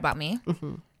actually care about me,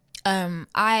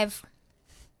 I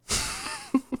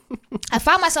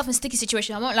found myself in sticky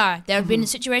situations. I won't lie. There have been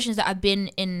situations that I've been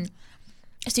in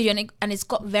a studio and it's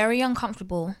got very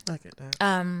uncomfortable. I get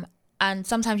that. And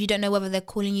sometimes you don't know whether they're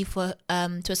calling you for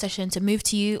to a session to move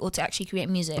to you or to actually create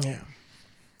music. Yeah.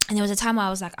 And there was a time where I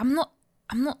was like, I'm not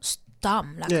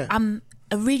dumb. Like I'm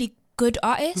a really good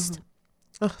artist.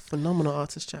 Oh, phenomenal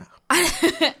artist, child.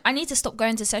 I need to stop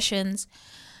going to sessions.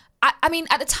 I mean,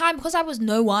 at the time, because I was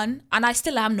no one, and I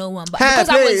still am no one, but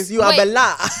because you are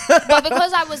Bellah. But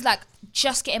because I was like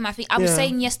just getting my feet, I was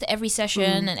saying yes to every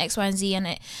session and X, Y, and Z,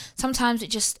 and sometimes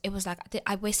it was like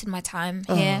I wasted my time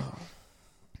here.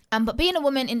 But being a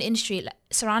woman in the industry, like,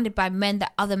 surrounded by men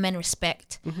that other men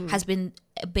respect, has been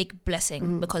a big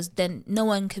blessing, because then no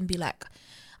one can be like,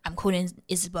 I'm calling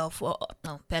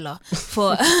Bellah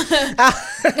for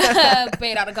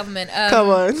paid out of government. Come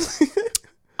on.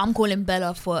 I'm calling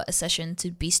Bellah for a session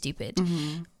to be stupid.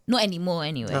 Not anymore,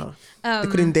 anyway. No, they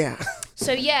couldn't dare.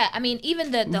 So yeah, I mean,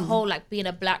 even the whole like being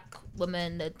a black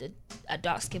woman, a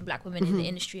dark skinned black woman in the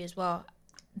industry as well.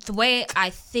 The way I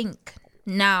think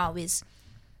now is,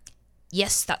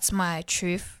 yes, that's my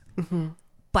truth,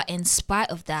 but in spite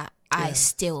of that, I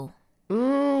still,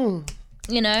 you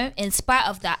know, in spite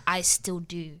of that, I still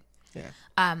do. Yeah.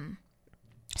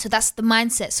 So that's the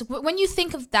mindset. So when you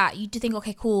think of that, you do think,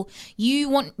 okay, cool. You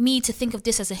want me to think of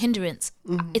this as a hindrance.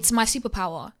 It's my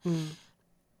superpower.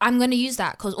 I'm going to use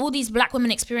that because all these black women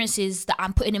experiences that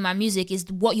I'm putting in my music is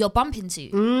what you're bumping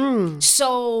to.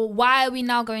 So why are we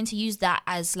now going to use that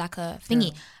as like a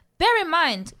thingy? Bear in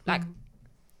mind, like,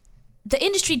 the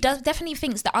industry definitely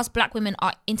thinks that us black women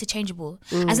are interchangeable.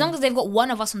 As long as they've got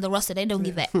one of us on the roster, they don't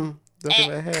give it.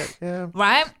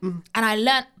 Right? And I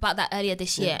learned about that earlier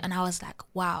this year, and I was like,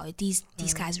 wow, these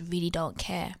guys really don't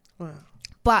care. Wow.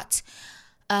 But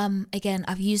again,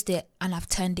 I've used it and I've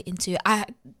turned it into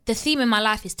the theme in my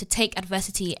life is to take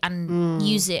adversity and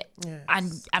use it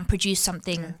and produce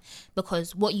something,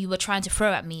 because what you were trying to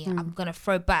throw at me, I'm gonna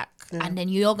throw back, and then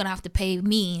you're gonna have to pay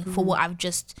me for what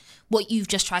you've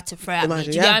just tried to throw at me.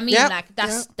 Do you know what I mean? Like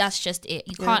that's just it.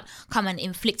 You can't come and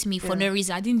inflict me for no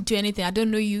reason. I didn't do anything. I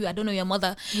don't know you. I don't know your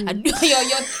mother. You're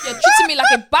treating me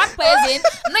like a bad person.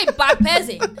 I'm not a bad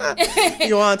person.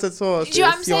 You aren't at all. Do you know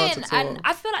what I'm saying? And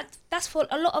I feel like that's for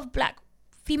a lot of black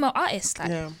female artists.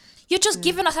 Like, you're just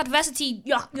giving us adversity.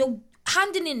 You're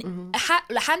handing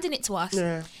it to us,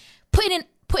 putting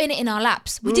it in our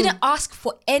laps. We didn't ask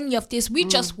for any of this. We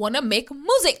just want to make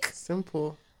music.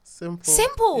 Simple.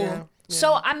 Yeah.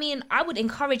 So I mean, I would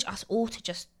encourage us all to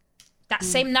just that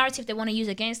same narrative they want to use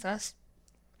against us.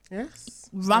 Yes.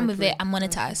 Run with it and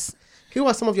monetize. Who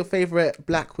are some of your favorite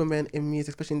black women in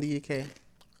music, especially in the UK?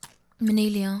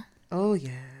 Manelia. Oh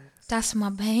yeah. That's my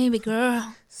baby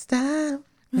girl. Stop.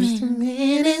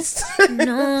 Minutes.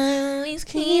 No, always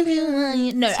keep you on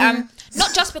your... No,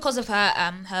 not just because of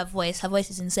her voice. Her voice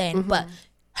is insane, but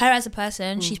her as a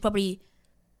person, she's probably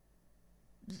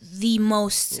the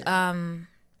most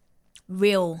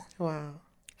real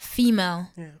female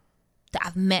that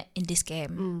I've met in this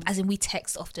game. As in, we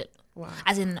text often. Wow.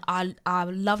 As in, our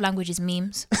love language is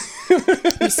memes.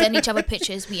 We send each other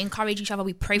pictures. We encourage each other.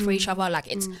 We pray for each other.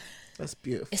 Like, it's... That's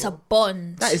beautiful. It's a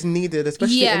bond. That is needed,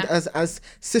 especially as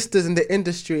sisters in the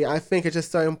industry. I think it's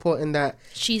just so important that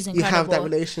she's incredible. You have that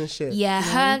relationship. Yeah,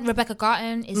 her Rebecca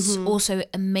Garten is also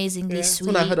amazingly sweet.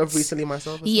 That's what I heard of recently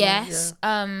myself. Yes.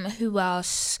 Well. Who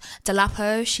else?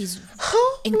 Delapo. She's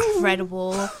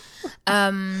incredible.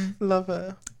 Love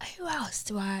her. Who else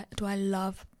do I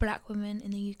love? Black women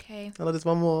in the UK. I know there's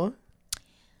one more.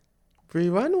 Bree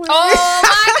Runway. Oh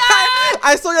my god!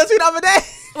 I saw your tweet the other day.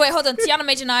 Wait, hold on. Tiana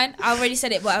Major 9. I already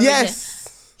said it, but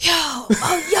yes. Yo.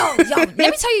 Let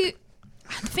me tell you.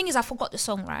 The thing is, I forgot the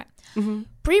song, right?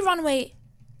 Bree Runway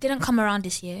didn't come around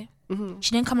this year.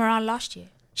 She didn't come around last year.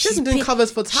 She's been doing covers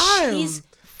for time.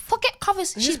 Forget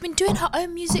covers. She's been doing her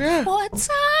own music for time.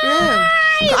 Yeah.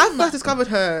 So I first discovered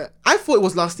her. I thought it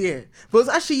was last year, but it was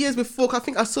actually years before. I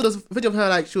think I saw this video of her,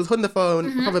 like she was holding the phone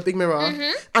in front of a big mirror.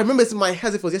 I remember it's in my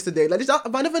head. It was yesterday. Like,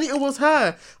 but I never knew it was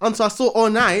her until I saw All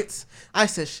Night. I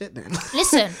said, "Shit, then."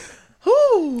 Listen,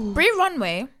 Bree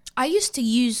Runway. I used to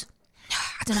use.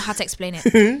 I don't know how to explain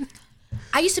it.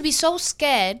 I used to be so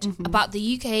scared about the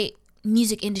UK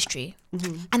music industry,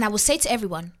 and I would say to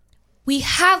everyone, we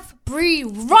have Bree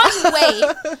Runway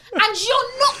and you're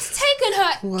not taking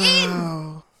her in.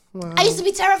 Wow. I used to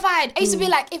be terrified. I used to be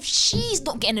like, if she's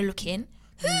not getting a look in,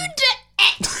 who in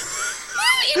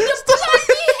the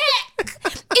bloody heck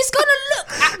is gonna look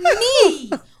at me?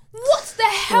 What the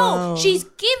hell? Wow. She's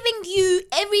giving you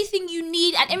everything you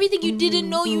need and everything you didn't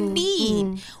know you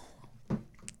need.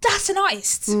 That's an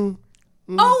artist. Oh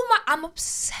my, I'm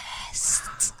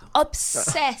obsessed.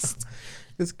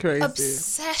 It's crazy.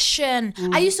 Obsession.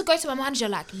 I used to go to my manager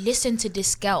like, listen to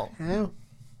this girl.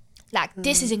 Like,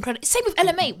 this is incredible. Same with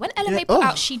LMA. When LMA put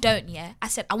out She Don't, I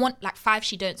said, I want like 5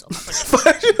 She Don'ts on my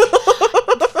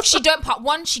project. She Don't part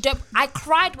 1, She Don't. I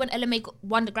cried when LMA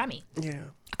won the Grammy. Yeah.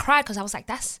 I cried because I was like,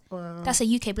 that's a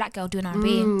UK black girl doing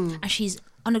R&B. And she's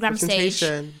on the Grammy stage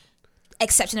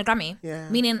accepting a Grammy. Yeah.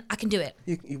 Meaning I can do it.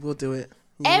 You will do it.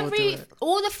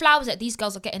 All the flowers that these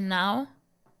girls are getting now,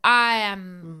 I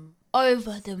am...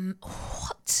 over the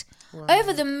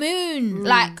moon.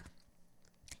 Like,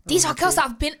 these are girls that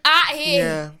have been out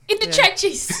here in the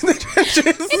trenches. In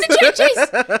the trenches.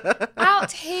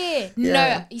 Out here.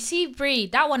 No, you see, Bree,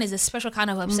 that one is a special kind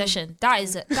of obsession.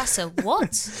 That's a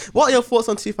what? What are your thoughts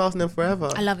on 2000 and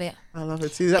Forever? I love it. I love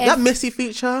it too. That Missy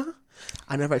feature.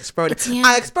 I never exploded. ATM.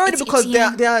 I exploded because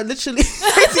ATM. they are literally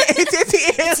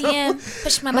ATM. ATM.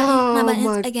 Push my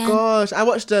buttons again. Gosh, I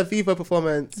watched the Vivo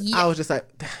performance. Yeah. I was just like,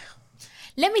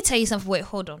 Let me tell you something. Wait,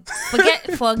 hold on.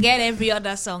 Forget every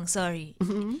other song. Sorry.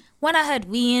 When I heard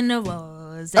 "We in the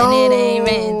Rose" and it ain't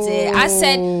rented, I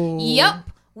said, "Yup,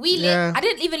 wheel it." I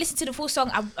didn't even listen to the full song.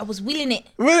 I was wheeling it.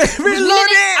 Reload it.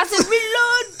 I said,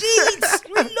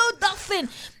 reload that thing.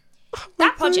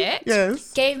 That project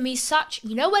gave me such.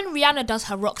 You know when Rihanna does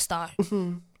her rock star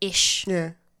ish.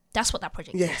 Yeah. That's what that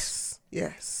project is.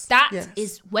 Yes. That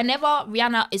is whenever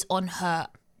Rihanna is on her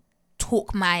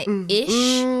talk my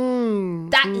ish.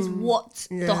 That is what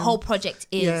the whole project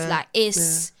is. Like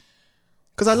it's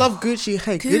because I love Gucci.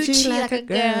 Hey, Gucci like a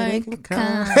girl can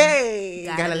come. Hey,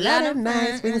 got a lot of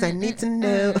nice things I need to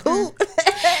know.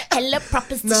 Hello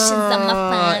propositions on my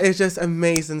phone. It's just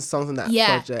amazing songs on that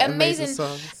project. Amazing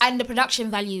songs. And the production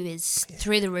value is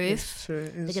through the roof.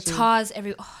 The guitars, the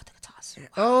guitars.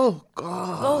 Oh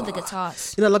god. Oh, the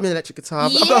guitars. You know, I love me an electric guitar.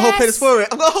 I've got a whole playlist for it.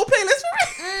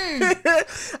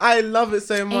 I love it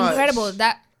so much. Incredible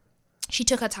that she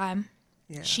took her time.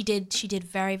 Yeah. She did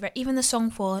very, very. Even the song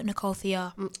for Nicole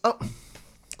Thea. Oh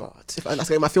God! That's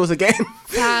getting my feels again.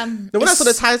 When I saw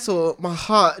the title, my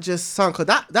heart just sunk. Cause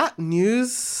that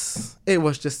news, it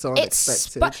was just so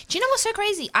unexpected. But do you know what's so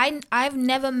crazy? I've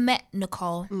never met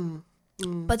Nicole.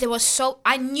 But there was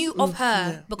I knew of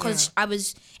her because I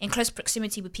was in close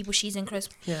proximity with people she's in close.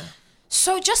 Yeah.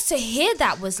 So just to hear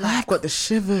that was like, I've got the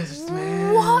shivers,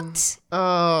 man. What?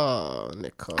 Oh,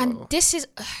 Nicole. And this is,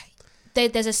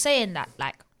 there's a saying that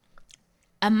like,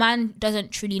 a man doesn't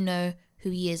truly know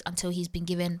who he is until he's been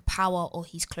given power or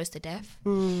he's close to death.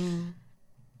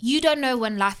 You don't know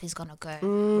when life is gonna go,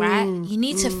 right? You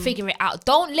need to figure it out.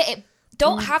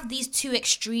 Don't have these two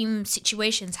extreme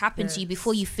situations happen to you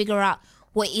before you figure out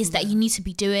what it is that you need to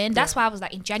be doing. That's why I was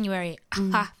like, in January,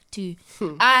 I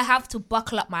have to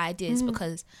buckle up my ideas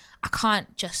because I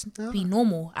can't just be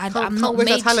normal. I'm not waste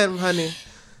made. That talent, honey.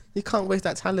 You can't waste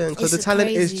that talent because the talent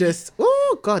is just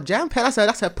God, jam pack.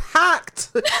 That's a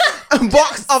packed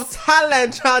box of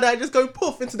talent, child. That just go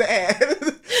poof into the air.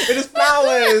 It just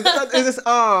flowers.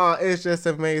 It's just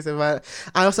amazing, man.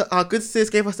 And also, our good sis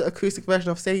gave us the acoustic version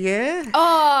of "Say Yeah."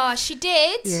 Oh, she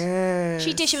did. Yeah,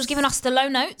 she did. She was giving us the low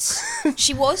notes.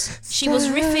 She was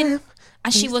riffing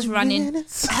and she was running.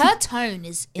 Her tone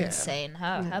is insane.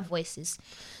 Her voice is.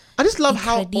 I just love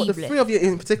how the three of you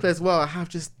in particular as well have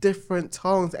just different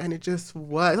tones and it just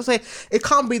works. I'm saying it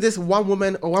can't be this one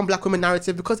woman or one black woman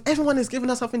narrative because everyone is giving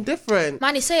us something different.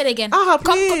 Manny, say it again.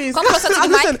 Please. Come closer to the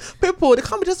Listen, mic. people, there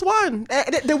can't be just one.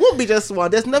 There won't be just one.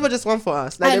 There's never just one for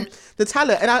us. Like the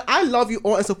talent. And I love you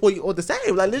all and support you all the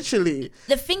same. Like literally.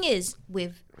 The thing is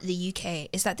with the UK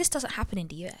is that this doesn't happen in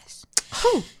the US.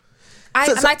 Oh. I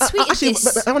tweeted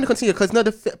this. But I want to continue because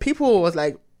the people was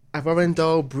like,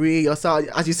 Avarendo, Brie, yourself,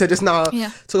 as you said just now,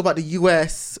 talk about the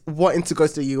US, wanting to go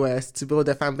to the US to build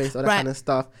their fan base, all that kind of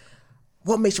stuff.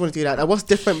 What makes you want to do that? Like, what's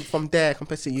different from there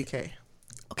compared to the UK?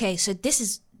 Okay, so this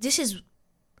is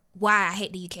why I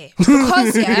hate the UK.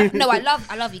 Because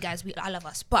I love you guys, I love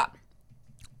us, but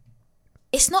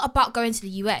it's not about going to the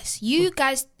US. You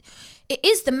guys, it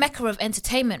is the mecca of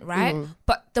entertainment, right?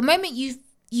 But the moment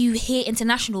you hear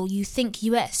international, you think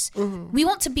US. We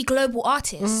want to be global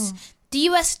artists. The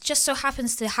US just so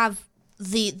happens to have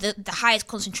the highest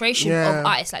concentration of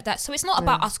artists like that. So it's not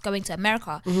about us going to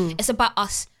America. It's about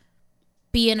us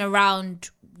being around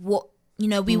what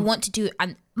we want to do.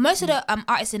 And most of the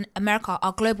artists in America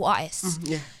are global artists.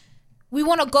 We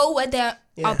want to go where there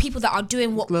are people that are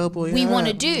doing what we want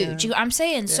to do. Do you know what I'm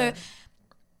saying? So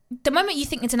the moment you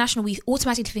think international, we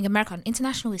automatically think American.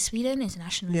 International is Sweden.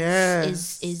 International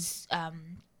is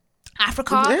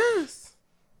Africa. Yes.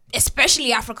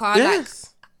 Especially Africa. Like,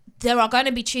 there are going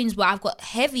to be tunes where I've got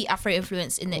heavy Afro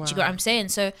influence in it. Do you get what I'm saying?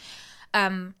 So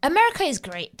America is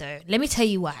great though. Let me tell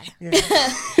you why.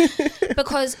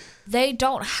 Because they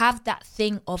don't have that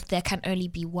thing of there can only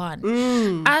be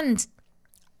one. And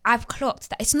I've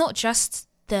clocked that it's not just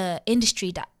the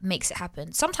industry that makes it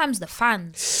happen. Sometimes the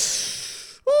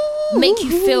fans make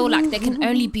you feel like there can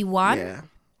only be one.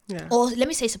 Or let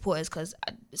me say supporters, because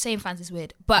saying fans is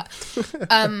weird. But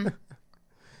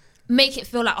make it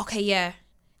feel like, okay,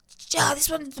 this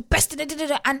one's the best,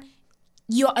 and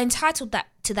you're entitled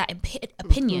to that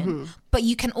opinion, but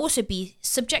you can also be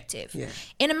subjective.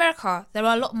 In America, they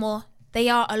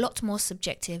are a lot more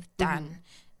subjective than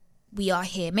we are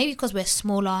here. Maybe because we're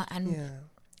smaller and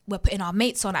we're putting our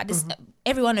mates on at this.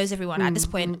 Everyone knows everyone at this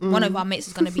point. One of our mates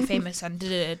is going to be famous and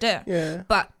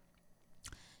But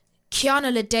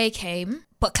Kiana Lede came,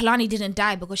 but Kalani didn't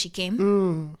die because she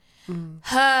came.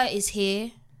 Her is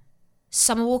here.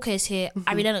 Summer Walker is here,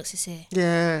 Ari Lennox is here.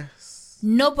 Yes.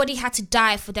 Nobody had to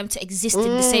die for them to exist in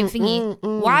the same thingy.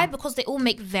 Why? Because they all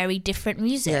make very different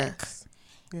music. Yes.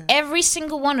 Yeah. Every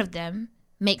single one of them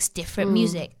makes different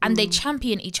music, and they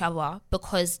champion each other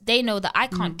because they know that I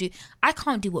can't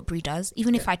do what Brie does.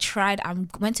 Even if I tried and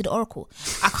went to the Oracle,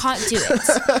 I can't do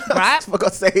it. Right? For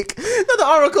God's sake, not the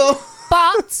Oracle.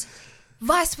 But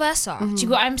vice versa. Do you get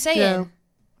what I'm saying?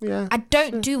 Yeah. I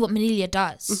don't do what Manelia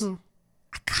does.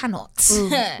 I cannot.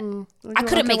 I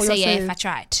couldn't make Say Yeah if I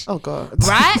tried. Oh God.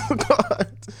 Right? Oh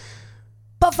God.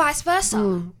 But vice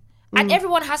versa. And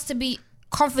everyone has to be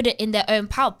confident in their own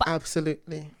power. But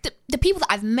absolutely. The people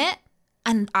that I've met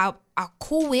and are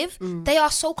cool with, they are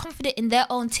so confident in their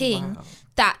own thing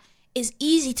that it's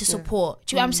easy to support.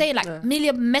 Do you know what I'm saying? Like,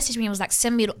 Manelia messaged me and was like,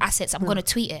 send me the assets, I'm going to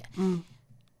tweet it.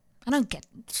 I don't get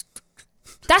it.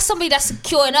 That's somebody that's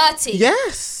secure in her team.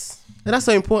 Yes. And that's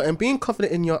so important. Being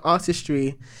confident in your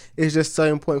artistry is just so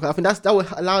important. I think that will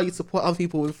allow you to support other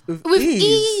people with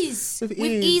ease. With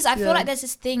ease. I feel like there's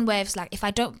this thing where it's like, if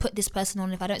I don't put this person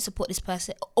on, if I don't support this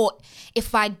person, or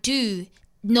if I do,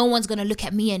 no one's going to look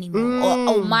at me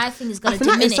anymore. Or my thing is going to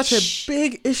diminish. That is such a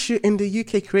big issue in the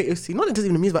UK creative scene. Not just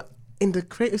even the music, but in the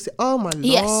creative scene. Oh my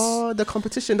Lord. The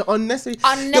competition, the unnecessary.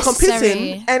 You're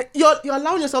competing and you're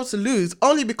allowing yourself to lose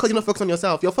only because you're not focused on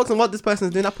yourself. You're focused on what this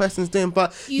person's doing, that person's doing.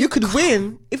 But you could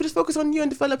win if you just focus on you and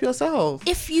develop yourself.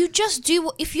 If you just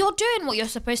if you're doing what you're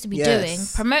supposed to be doing,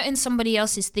 promoting somebody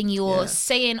else's thing, you're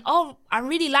saying, oh, I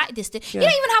really like this. You don't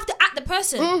even have to act the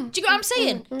person. Do you get what I'm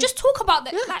saying? Just talk about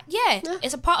that. Like,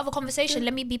 it's a part of a conversation.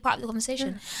 Let me be part of the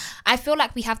conversation. I feel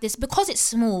like we have this, because it's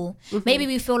small, maybe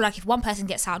we feel like if one person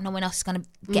gets out, no one else is going to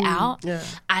get out.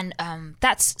 And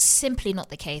that's simply not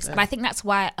the case. And I think that's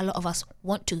why a lot of us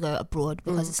want to go abroad,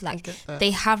 because it's like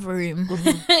they have room,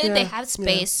 they have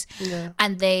space,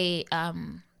 and they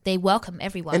welcome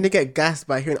everyone. And they get gassed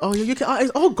by hearing, oh, you're UK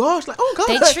artist. Oh gosh, like, oh God.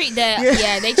 They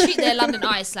treat their London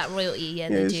artists like royalty. Yeah,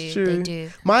 they do. True. They do.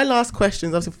 My last question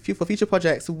is obviously for future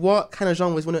projects, what kind of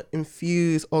genres you want to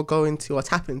infuse or go into or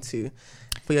tap into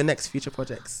for your next future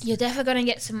projects? You're definitely going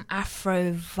to get some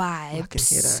Afro vibes. I can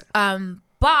hear that.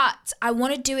 But I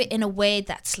want to do it in a way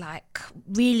that's like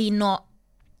really not,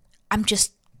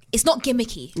 it's not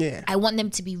gimmicky. Yeah. I want them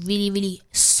to be really, really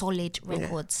solid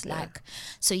records.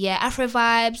 So Afro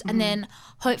vibes. And then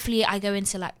hopefully I go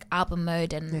into like album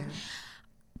mode, and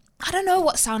I don't know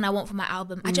what sound I want for my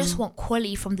album. I just want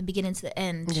quality from the beginning to the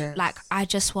end. Yes. Like, I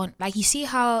just want, like, you see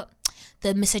how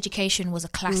the Miseducation was a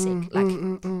classic,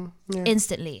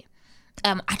 instantly.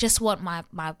 I just want my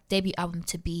debut album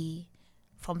to be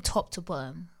from top to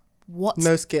bottom.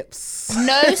 No skips.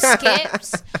 No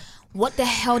skips. What the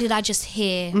hell did I just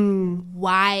hear?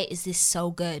 Why is this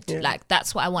so good? Like,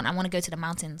 that's what I want. I want to go to the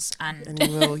mountains and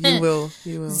you will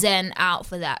zen out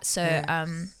for that. So I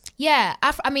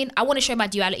mean, I want to show my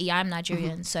duality. I'm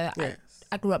Nigerian, so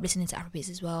I grew up listening to Afrobeats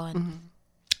as well, and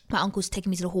my uncle's taking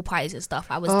me to the hall parties and stuff.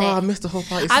 I was there. I missed the whole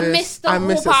party. I missed the whole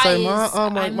parties. So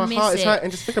much. My heart is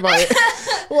hurting just think about it.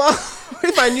 Well,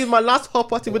 if I knew my last hall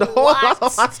party with the whole last hall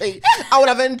party, I would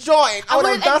have enjoyed. I would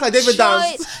have danced like David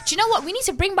danced. Do you know what? We need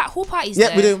to bring back hall parties.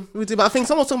 Yeah, we do. But I think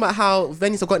someone's talking about how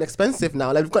venues have gotten expensive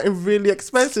now. Like, we've gotten really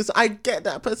expensive. So I get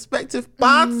that perspective,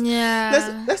 but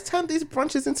let's turn these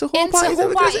brunches into hall parties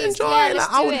and let's enjoy.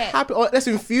 I would happy. Or let's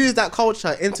infuse that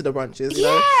culture into the brunches. You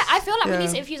know? I feel like we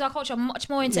need to infuse our culture much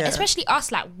more into, especially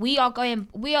us. Like, we are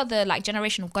the like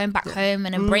generation of going back home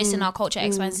and embracing our culture.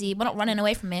 We're not running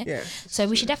away from it. So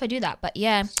we should definitely do that. But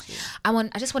I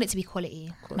just want it to be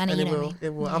quality. Manny, you know me.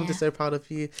 It will. I'm just so proud of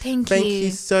you. Thank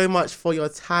you so much for your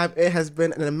time. It has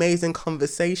been an amazing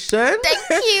conversation. Thank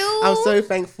you. I'm so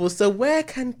thankful. So where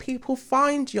can people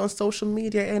find you on social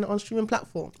media and on streaming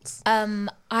platforms?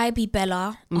 I be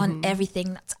Bellah on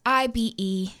everything. That's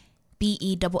IBEBELLAH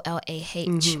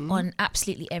on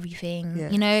absolutely everything.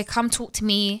 You know, come talk to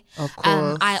me. Of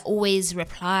course. I always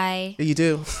reply. You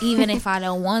do. Even if I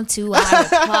don't want to, I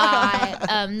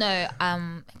reply.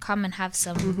 Come and have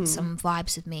some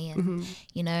vibes with me, and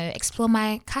you know, explore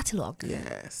my catalogue.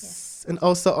 Yes. And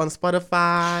also on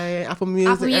Spotify, Apple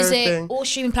Music, everything. All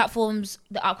streaming platforms.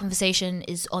 The Art Conversation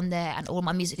is on there, and all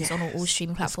my music is on all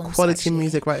streaming platforms. It's quality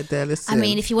music right there. Listen. I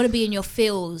mean, if you want to be in your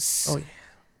feels. Oh yeah.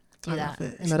 Do that.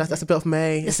 No, that's a bit of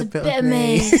May. It's a bit of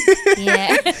May.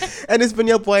 Yeah. And it's been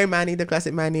your boy Manny, the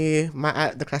Classic Manny,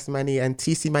 the Classic Manny, and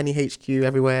TC Manny HQ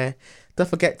everywhere. Don't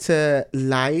forget to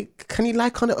like. Can you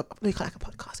like on it? No, you can't like a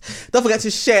podcast. Don't forget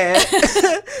to share.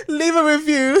 Leave a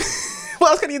review. What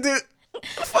else can you do?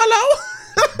 Follow.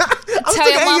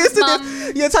 Tell your mom's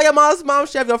mom. Yeah, tell your mom's mom,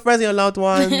 share with your friends and your loved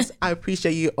ones. I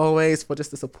appreciate you always for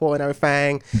just the support and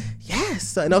everything.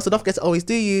 Yes. And also don't forget to always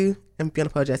do you and be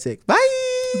unapologetic. Bye.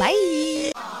 Bye.